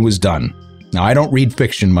later, I was done. Now, I don't read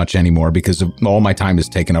fiction much anymore because of all my time is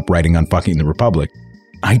taken up writing on fucking the Republic.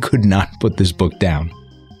 I could not put this book down.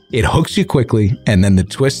 It hooks you quickly, and then the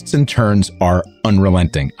twists and turns are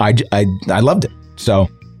unrelenting. I loved it. So,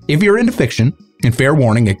 if you're into fiction, and fair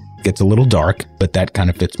warning, it gets a little dark, but that kind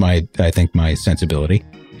of fits my sensibility.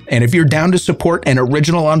 And if you're down to support an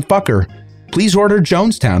original unfucker, please order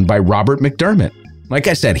Jonestown by Robert McDermott. Like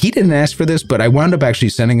I said, he didn't ask for this, but I wound up actually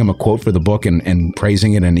sending him a quote for the book and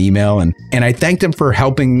praising it in an email. And I thanked him for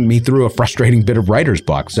helping me through a frustrating bit of writer's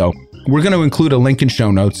block. So we're going to include a link in show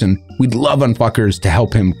notes, and we'd love unfuckers to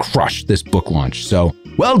help him crush this book launch. So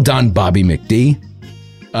well done, Bobby McD.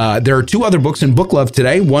 There are two other books in book love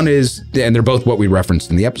today. One is, and they're both what we referenced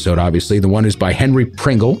in the episode, obviously. The one is by Henry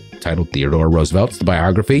Pringle, titled Theodore Roosevelt's the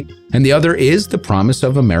biography. And the other is The Promise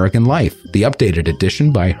of American Life, the updated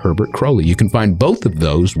edition by Herbert Crowley. You can find both of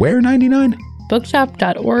those where, 99?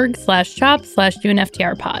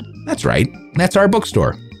 Bookshop.org/UNFTRpod. That's right. That's our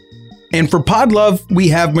bookstore. And for Pod Love, we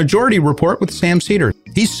have Majority Report with Sam Cedar.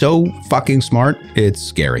 He's so fucking smart, it's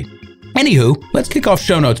scary. Anywho, let's kick off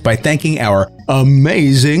show notes by thanking our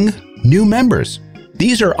amazing new members.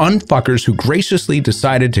 These are unfuckers who graciously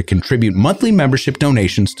decided to contribute monthly membership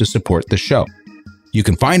donations to support the show. You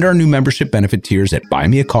can find our new membership benefit tiers at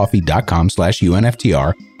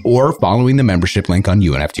buymeacoffee.com/UNFTR or following the membership link on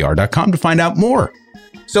UNFTR.com to find out more.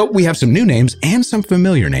 So we have some new names and some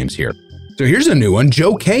familiar names here. So here's a new one.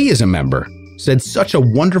 Joe K is a member. Said such a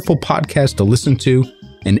wonderful podcast to listen to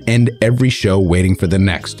and end every show waiting for the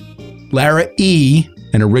next. Lara E,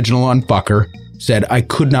 an original unfucker, said, I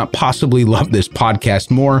could not possibly love this podcast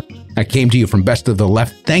more. I came to you from Best of the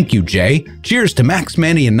Left. Thank you, Jay. Cheers to Max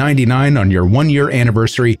Manny and 99 on your 1-year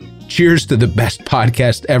anniversary. Cheers to the best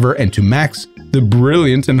podcast ever and to Max, the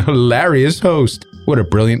brilliant and hilarious host. What a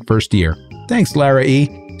brilliant first year. Thanks, Lara E.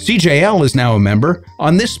 CJL is now a member.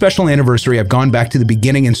 On this special anniversary, I've gone back to the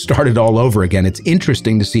beginning and started all over again. It's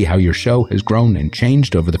interesting to see how your show has grown and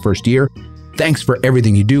changed over the first year. Thanks for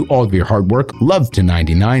everything you do, all of your hard work. Love to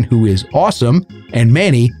 99, who is awesome, and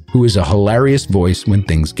Manny, who is a hilarious voice when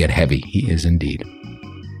things get heavy. He is indeed.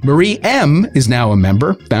 Marie M is now a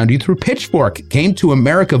member. Found you through Pitchfork. Came to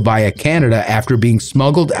America via Canada after being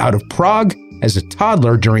smuggled out of Prague as a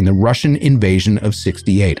toddler during the Russian invasion of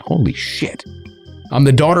 '68. Holy shit. I'm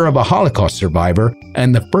the daughter of a Holocaust survivor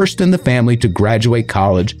and the first in the family to graduate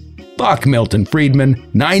college. Fuck Milton Friedman.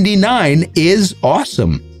 99 is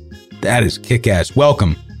awesome. That is kick-ass.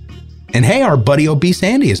 Welcome. And hey, our buddy Obese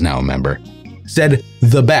Andy is now a member. Said,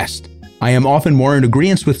 the best. I am often more in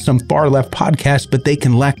agreement with some far-left podcasts, but they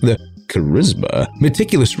can lack the charisma,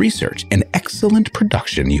 meticulous research, and excellent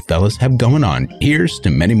production you fellas have going on. Here's to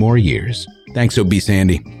many more years. Thanks, Obese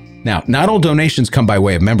Andy. Now, not all donations come by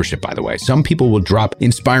way of membership, by the way. Some people will drop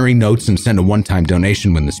inspiring notes and send a one-time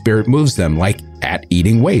donation when the spirit moves them, like at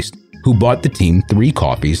Eating Waste, who bought the team 3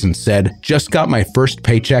 coffees and said, just got my first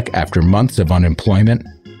paycheck after months of unemployment.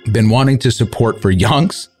 Been wanting to support for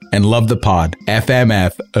Yonks and love the pod.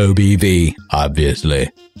 FMF OBV,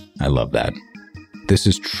 obviously. I love that. This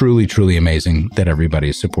is truly, truly amazing that everybody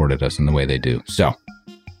has supported us in the way they do. So,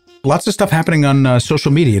 lots of stuff happening on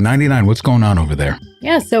social media. 99, what's going on over there?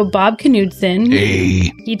 Yeah, so Bob Knudsen,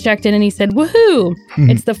 hey. He checked in and he said, woohoo!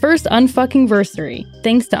 It's the first unfucking-versary.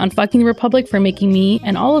 Thanks to Unfucking the Republic for making me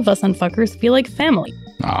and all of us unfuckers feel like family.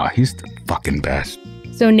 Aw, he's the fucking best.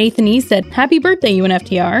 So Nathan E. said, happy birthday,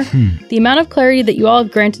 UNFTR. The amount of clarity that you all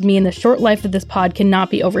have granted me in the short life of this pod cannot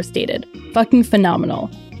be overstated. Fucking phenomenal.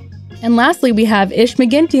 And lastly, we have Ish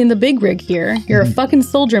McGinty in the big rig here. You're a fucking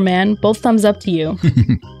soldier, man. Both thumbs up to you.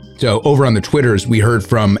 So over on the Twitters, we heard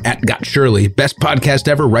from @GotShirley, best podcast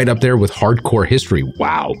ever, right up there with hardcore history.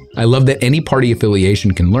 Wow. I love that any party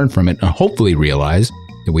affiliation can learn from it and hopefully realize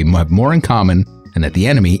that we have more in common and that the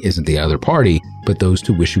enemy isn't the other party, but those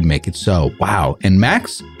who wish would make it so. Wow. And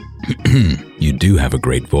Max, you do have a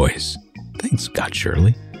great voice. Thanks,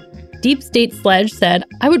 GotShirley. Deep State Sledge said,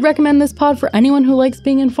 I would recommend this pod for anyone who likes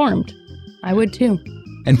being informed. I would too.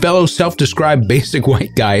 And fellow self-described basic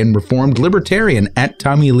white guy and reformed libertarian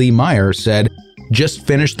 @Tommy Lee Meyer said, just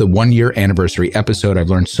finished the 1-year anniversary episode.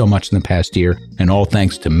 I've learned so much in the past year, and all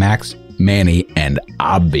thanks to Max, Manny, and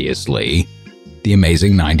obviously the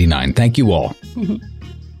amazing 99. Thank you all.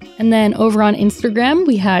 And then over on Instagram,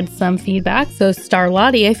 we had some feedback. So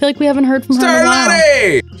Starlotti, I feel like we haven't heard from her in a while.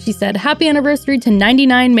 Starlotti! She said, happy anniversary to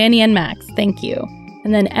 99, Manny, and Max. Thank you.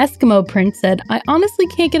 And then Eskimo Prince said, I honestly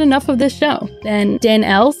can't get enough of this show. Then Dan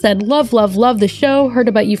L said, love, love, love the show. Heard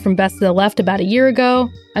about you from Best of the Left about a year ago.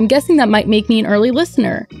 I'm guessing that might make me an early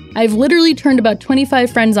listener. I've literally turned about 25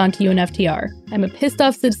 friends onto UNFTR. I'm a pissed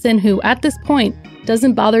off citizen who, at this point,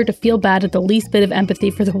 doesn't bother to feel bad at the least bit of empathy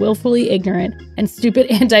for the willfully ignorant and stupid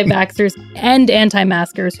anti-vaxxers and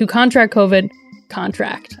anti-maskers who contract COVID. I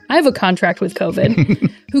have a contract with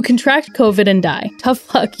COVID. Who contract COVID and die.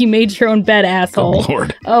 Tough luck, you made your own bed, asshole. Oh,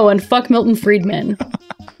 Lord. Oh, and fuck Milton Friedman.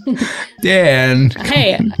 Dan.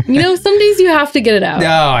 Hey, some days you have to get it out. No,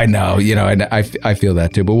 I know. I feel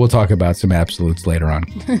that too, but we'll talk about some absolutes later on.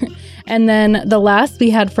 And then the last we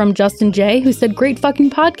had from Justin J, who said, great fucking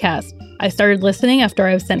podcast. I started listening after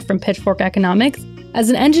I was sent from Pitchfork Economics. As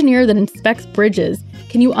an engineer that inspects bridges,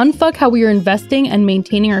 can you unfuck how we are investing and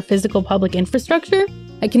maintaining our physical public infrastructure?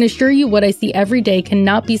 I can assure you what I see every day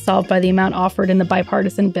cannot be solved by the amount offered in the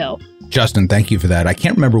bipartisan bill. Justin, thank you for that. I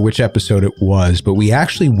can't remember which episode it was, but we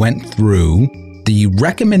actually went through the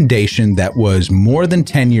recommendation that was more than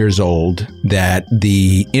 10 years old that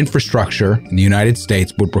the infrastructure in the United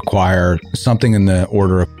States would require something in the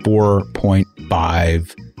order of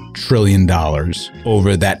 $4.5 trillion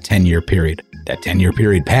over that 10-year period. That 10-year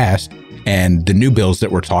period passed, and the new bills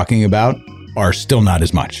that we're talking about are still not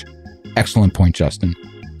as much. Excellent point, Justin.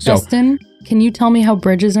 Justin, can you tell me how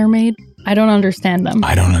bridges are made? I don't understand them.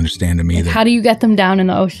 I don't understand them either. How do you get them down in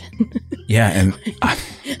the ocean? Yeah, and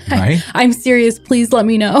right? I'm serious. Please let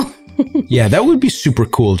me know. Yeah, that would be super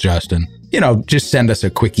cool, Justin. just send us a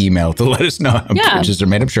quick email to let us know how Yeah. purchases are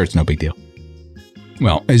made. I'm sure it's no big deal.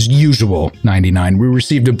 Well, as usual, 99, we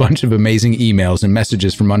received a bunch of amazing emails and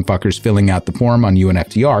messages from unfuckers filling out the form on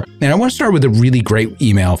UNFTR. And I want to start with a really great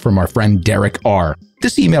email from our friend Derek R.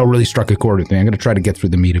 This email really struck a chord with me. I'm going to try to get through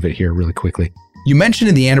the meat of it here really quickly. You mentioned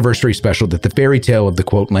in the anniversary special that the fairy tale of the,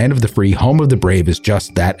 quote, land of the free, home of the brave is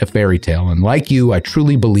just that, a fairy tale. And like you, I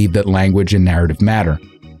truly believe that language and narrative matter.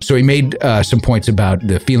 So he made some points about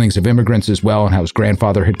the feelings of immigrants as well and how his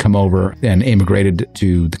grandfather had come over and immigrated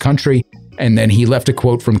to the country. And then he left a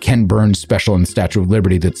quote from Ken Burns' special in the Statue of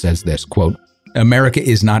Liberty that says this, quote, America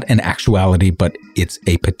is not an actuality, but it's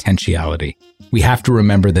a potentiality. We have to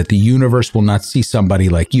remember that the universe will not see somebody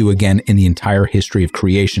like you again in the entire history of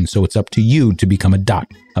creation. So it's up to you to become a dot,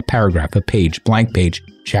 a paragraph, a page, blank page,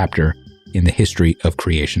 chapter in the history of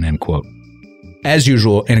creation, end quote. As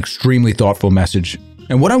usual, an extremely thoughtful message.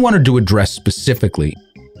 And what I wanted to address specifically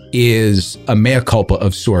is a mea culpa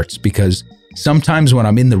of sorts, because sometimes when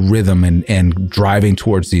I'm in the rhythm and driving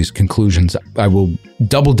towards these conclusions, I will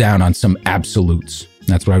double down on some absolutes.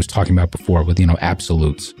 That's what I was talking about before with,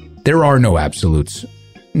 absolutes. There are no absolutes.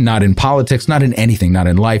 Not in politics, not in anything, not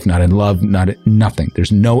in life, not in love, nothing.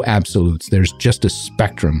 There's no absolutes. There's just a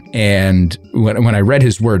spectrum. And when I read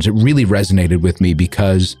his words, it really resonated with me,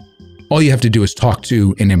 because all you have to do is talk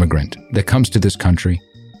to an immigrant that comes to this country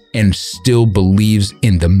and still believes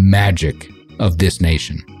in the magic of this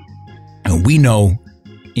nation. And we know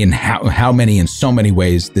in in so many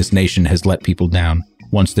ways this nation has let people down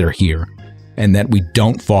once they're here, and that we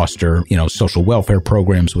don't foster, social welfare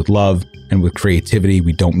programs with love and with creativity.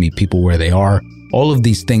 We don't meet people where they are. All of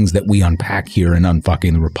these things that we unpack here in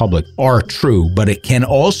Unfucking the Republic are true, but it can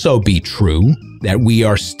also be true that we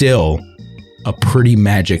are still a pretty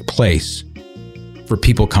magic place for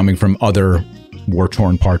people coming from other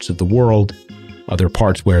war-torn parts of the world, other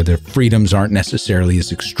parts where their freedoms aren't necessarily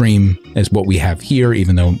as extreme as what we have here,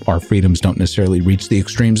 even though our freedoms don't necessarily reach the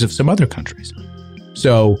extremes of some other countries.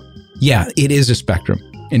 So, yeah, it is a spectrum.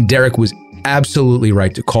 And Derek was absolutely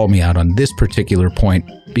right to call me out on this particular point,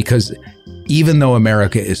 because even though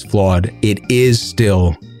America is flawed, it is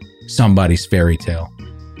still somebody's fairy tale.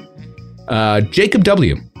 Jacob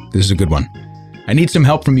W. This is a good one. I need some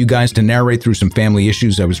help from you guys to narrate through some family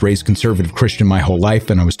issues. I was raised conservative Christian my whole life,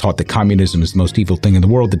 and I was taught that communism is the most evil thing in the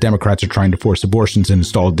world. The Democrats are trying to force abortions and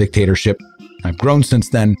install a dictatorship. I've grown since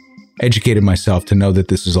then, educated myself to know that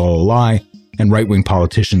this is all a lie, and right-wing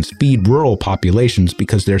politicians feed rural populations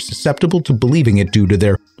because they're susceptible to believing it due to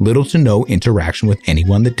their little to no interaction with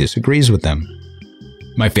anyone that disagrees with them.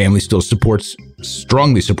 My family still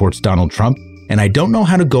strongly supports Donald Trump, and I don't know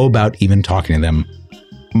how to go about even talking to them.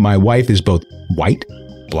 My wife is both white,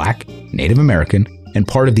 black, Native American, and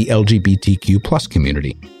part of the LGBTQ plus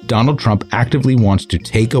community. Donald Trump actively wants to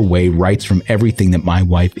take away rights from everything that my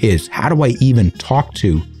wife is. How do I even talk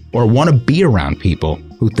to or want to be around people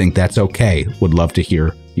who think that's okay? Would love to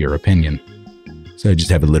hear your opinion. So I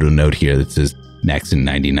just have a little note here that says, next in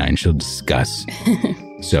 99, she'll discuss.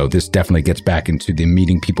 So this definitely gets back into the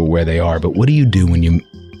meeting people where they are. But what do you do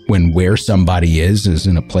when where somebody is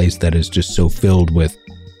in a place that is just so filled with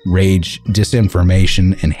rage,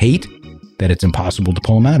 disinformation, and hate that it's impossible to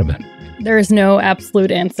pull them out of it? There is no absolute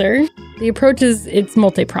answer. The approach it's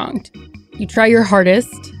multi-pronged. You try your hardest,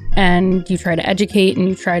 and you try to educate, and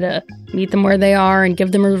you try to meet them where they are and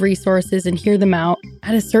give them resources and hear them out.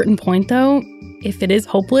 At a certain point, though, if it is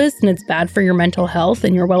hopeless and it's bad for your mental health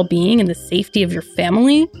and your well-being and the safety of your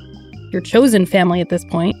family, your chosen family at this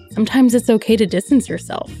point, sometimes it's okay to distance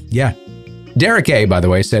yourself. Yeah. Derek A., by the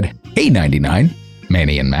way, said, "Hey, 99.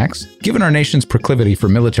 Manny and Max, given our nation's proclivity for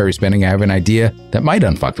military spending, I have an idea that might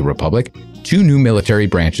unfuck the Republic. 2 new military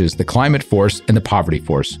branches, the Climate Force and the Poverty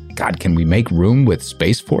Force. God, can we make room with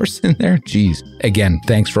Space Force in there? Jeez. Again,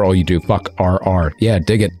 thanks for all you do. Fuck RR. Yeah,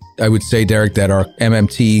 dig it. I would say, Derek, that our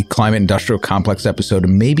MMT Climate Industrial Complex episode,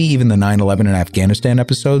 and maybe even the 9/11 and Afghanistan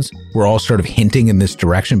episodes, were all sort of hinting in this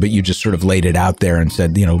direction, but you just sort of laid it out there and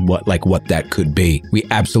said, what that could be. We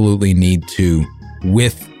absolutely need to,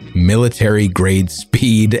 with military grade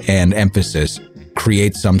speed and emphasis,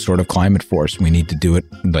 create some sort of climate force. We need to do it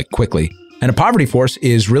quickly. And a poverty force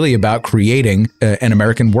is really about creating an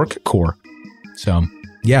American work corps. So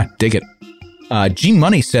yeah, dig it. G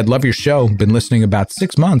Money said, love your show. Been listening about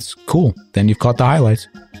 6 months. Cool. Then you've caught the highlights.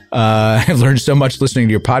 I've learned so much listening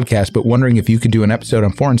to your podcast, but wondering if you could do an episode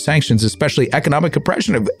on foreign sanctions, especially economic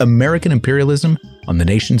oppression of American imperialism on the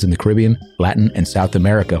nations in the Caribbean, Latin, and South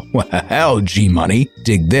America. Well, G Money,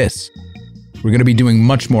 dig this. We're going to be doing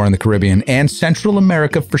much more in the Caribbean and Central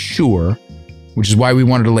America for sure, which is why we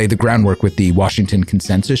wanted to lay the groundwork with the Washington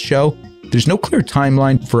Consensus show. There's no clear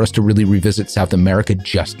timeline for us to really revisit South America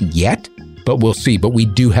just yet, but we'll see. But we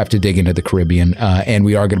do have to dig into the Caribbean, and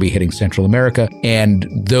we are going to be hitting Central America, and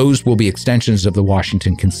those will be extensions of the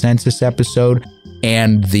Washington Consensus episode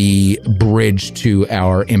and the bridge to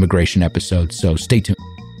our immigration episode. So stay tuned.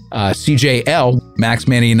 CJL, Max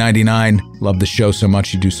Manny 99, love the show so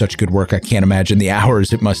much. You do such good work. I can't imagine the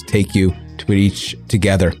hours it must take you to put each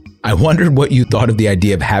together. I wondered what you thought of the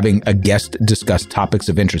idea of having a guest discuss topics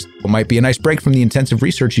of interest. It might be a nice break from the intensive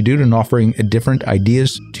research you do and offering different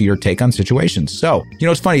ideas to your take on situations. So,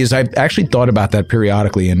 what's funny is I've actually thought about that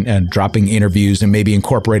periodically and dropping interviews and maybe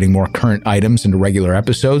incorporating more current items into regular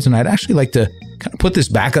episodes. And I'd actually like to kind of put this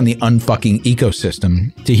back on the unfucking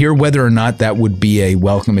ecosystem to hear whether or not that would be a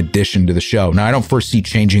welcome addition to the show. Now, I don't foresee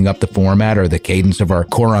changing up the format or the cadence of our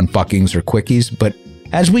core unfuckings or quickies, but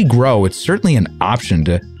as we grow, it's certainly an option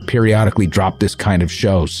to periodically drop this kind of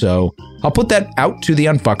show. So I'll put that out to the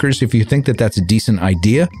unfuckers. If you think that that's a decent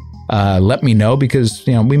idea, let me know, because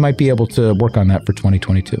we might be able to work on that for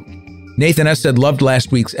 2022. Nathan S. said, loved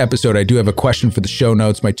last week's episode. I do have a question for the show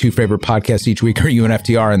notes. My two favorite podcasts each week are you and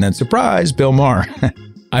FTR, and then surprise, Bill Maher.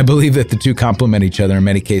 I believe that the two complement each other. In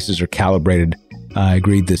many cases are calibrated. I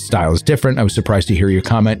agreed this style is different. I was surprised to hear your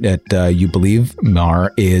comment that you believe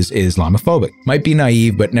Maher is Islamophobic. Might be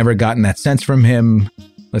naive, but never gotten that sense from him.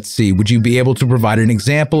 Let's see. Would you be able to provide an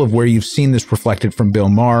example of where you've seen this reflected from Bill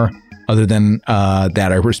Maher? Other than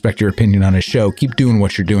that, I respect your opinion on his show. Keep doing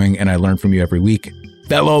what you're doing, and I learn from you every week.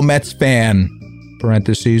 Fellow Mets fan,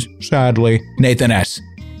 parentheses, sadly, Nathan S.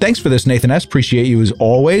 Thanks for this, Nathan S. Appreciate you as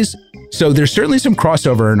always. So there's certainly some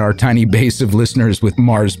crossover in our tiny base of listeners with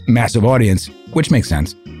Maher's massive audience, which makes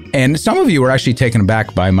sense. And some of you were actually taken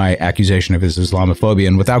aback by my accusation of his Islamophobia,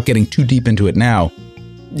 and without getting too deep into it now,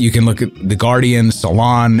 you can look at The Guardian,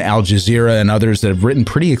 Salon, Al Jazeera, and others that have written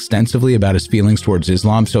pretty extensively about his feelings towards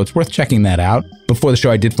Islam, so it's worth checking that out. Before the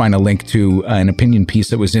show, I did find a link to an opinion piece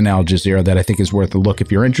that was in Al Jazeera that I think is worth a look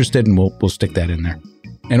if you're interested, and we'll stick that in there.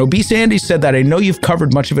 And Obese Andy said that I know you've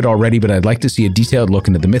covered much of it already, but I'd like to see a detailed look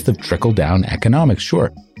into the myth of trickle-down economics. Sure.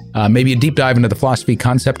 Maybe a deep dive into the philosophy,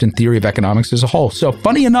 concept, and theory of economics as a whole. So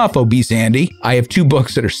funny enough, Obese Andy, I have two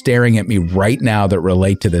books that are staring at me right now that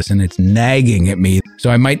relate to this, and it's nagging at me. So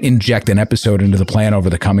I might inject an episode into the plan over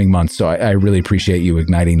the coming months. So I really appreciate you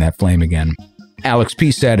igniting that flame again. Alex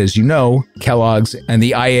P. said, as you know, Kellogg's and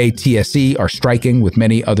the IATSE are striking with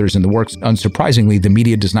many others in the works. Unsurprisingly, the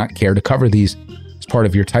media does not care to cover these. As part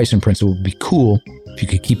of your Tyson principle, it would be cool if you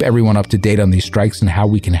could keep everyone up to date on these strikes and how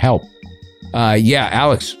we can help. Yeah,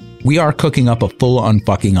 Alex, we are cooking up a full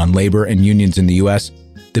unfucking on labor and unions in the U.S.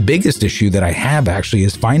 The biggest issue that I have actually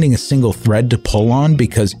is finding a single thread to pull on,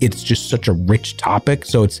 because it's just such a rich topic.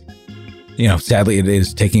 So it's, sadly, it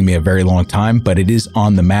is taking me a very long time, but it is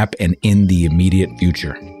on the map and in the immediate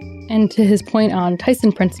future. And to his point on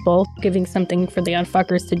Tyson principle, giving something for the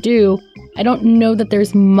unfuckers to do, I don't know that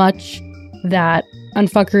there's much that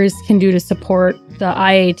unfuckers can do to support the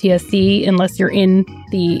IATSE unless you're in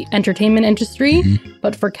the entertainment industry. Mm-hmm.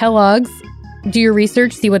 But for Kellogg's, do your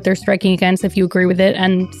research, see what they're striking against if you agree with it,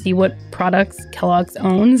 and see what products Kellogg's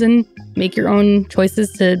owns, and make your own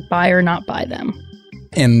choices to buy or not buy them.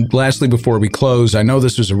 And lastly, before we close, I know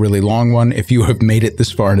this was a really long one. If you have made it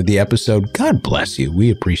this far into the episode, God bless you. We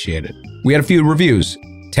appreciate it. We had a few reviews.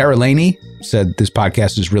 Tara Laney said, this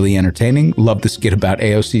podcast is really entertaining. Love the skit about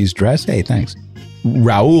AOC's dress. Hey, thanks.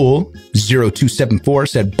 Raul0274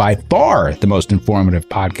 said, by far the most informative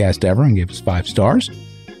podcast ever, and gave us 5 stars.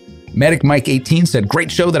 Medic Mike 18 said, great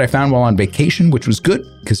show that I found while on vacation, which was good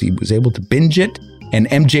because he was able to binge it. And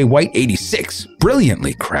MJ White 86,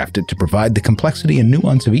 brilliantly crafted to provide the complexity and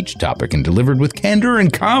nuance of each topic and delivered with candor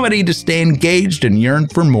and comedy to stay engaged and yearn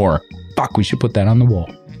for more. Fuck, we should put that on the wall.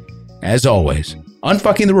 As always,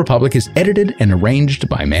 Unfucking the Republic is edited and arranged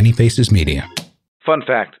by Manny Faces Media. Fun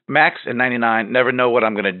fact, Max and 99 never know what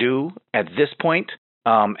I'm going to do at this point.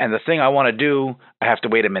 And the thing I want to do, I have to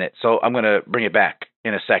wait a minute. So I'm going to bring it back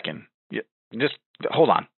in a second. Just hold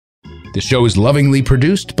on. The show is lovingly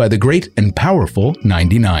produced by the great and powerful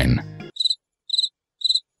 99.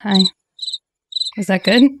 Hi. Is that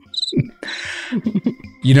good?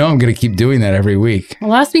 I'm going to keep doing that every week.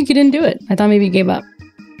 Well, last week you didn't do it. I thought maybe you gave up.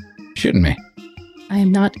 Shouldn't me? I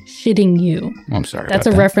am not shitting you. I'm sorry. That's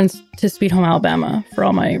a reference to Sweet Home Alabama for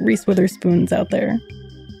all my Reese Witherspoons out there.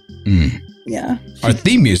 Yeah. Our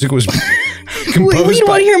theme music was composed Wait, you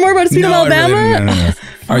want to hear more about Sweet Home Alabama? No.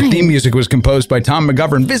 Our theme music was composed by Tom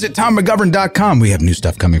McGovern. Visit TomMcGovern.com. We have new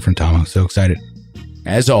stuff coming from Tom. I'm so excited.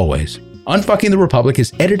 As always, Unfucking the Republic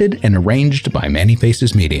is edited and arranged by Manny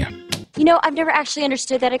Faces Media. I've never actually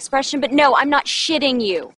understood that expression, but no, I'm not shitting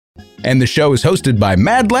you. And the show is hosted by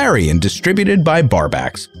Mad Larry and distributed by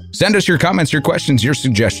Barbax. Send us your comments, your questions, your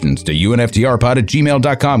suggestions to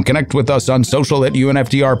unftrpod@gmail.com. Connect with us on social at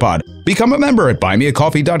UNFTRpod. Become a member at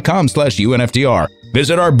buymeacoffee.com/UNFTR.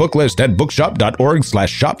 Visit our book list at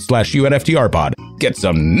bookshop.org/shop/UNFTRpod. Get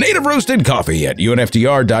some native roasted coffee at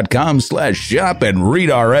UNFTR.com/shop and read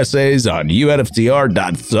our essays on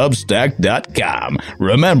UNFTR.substack.com.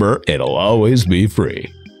 Remember, it'll always be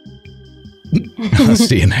free. I'll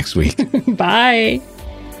see you next week. Bye.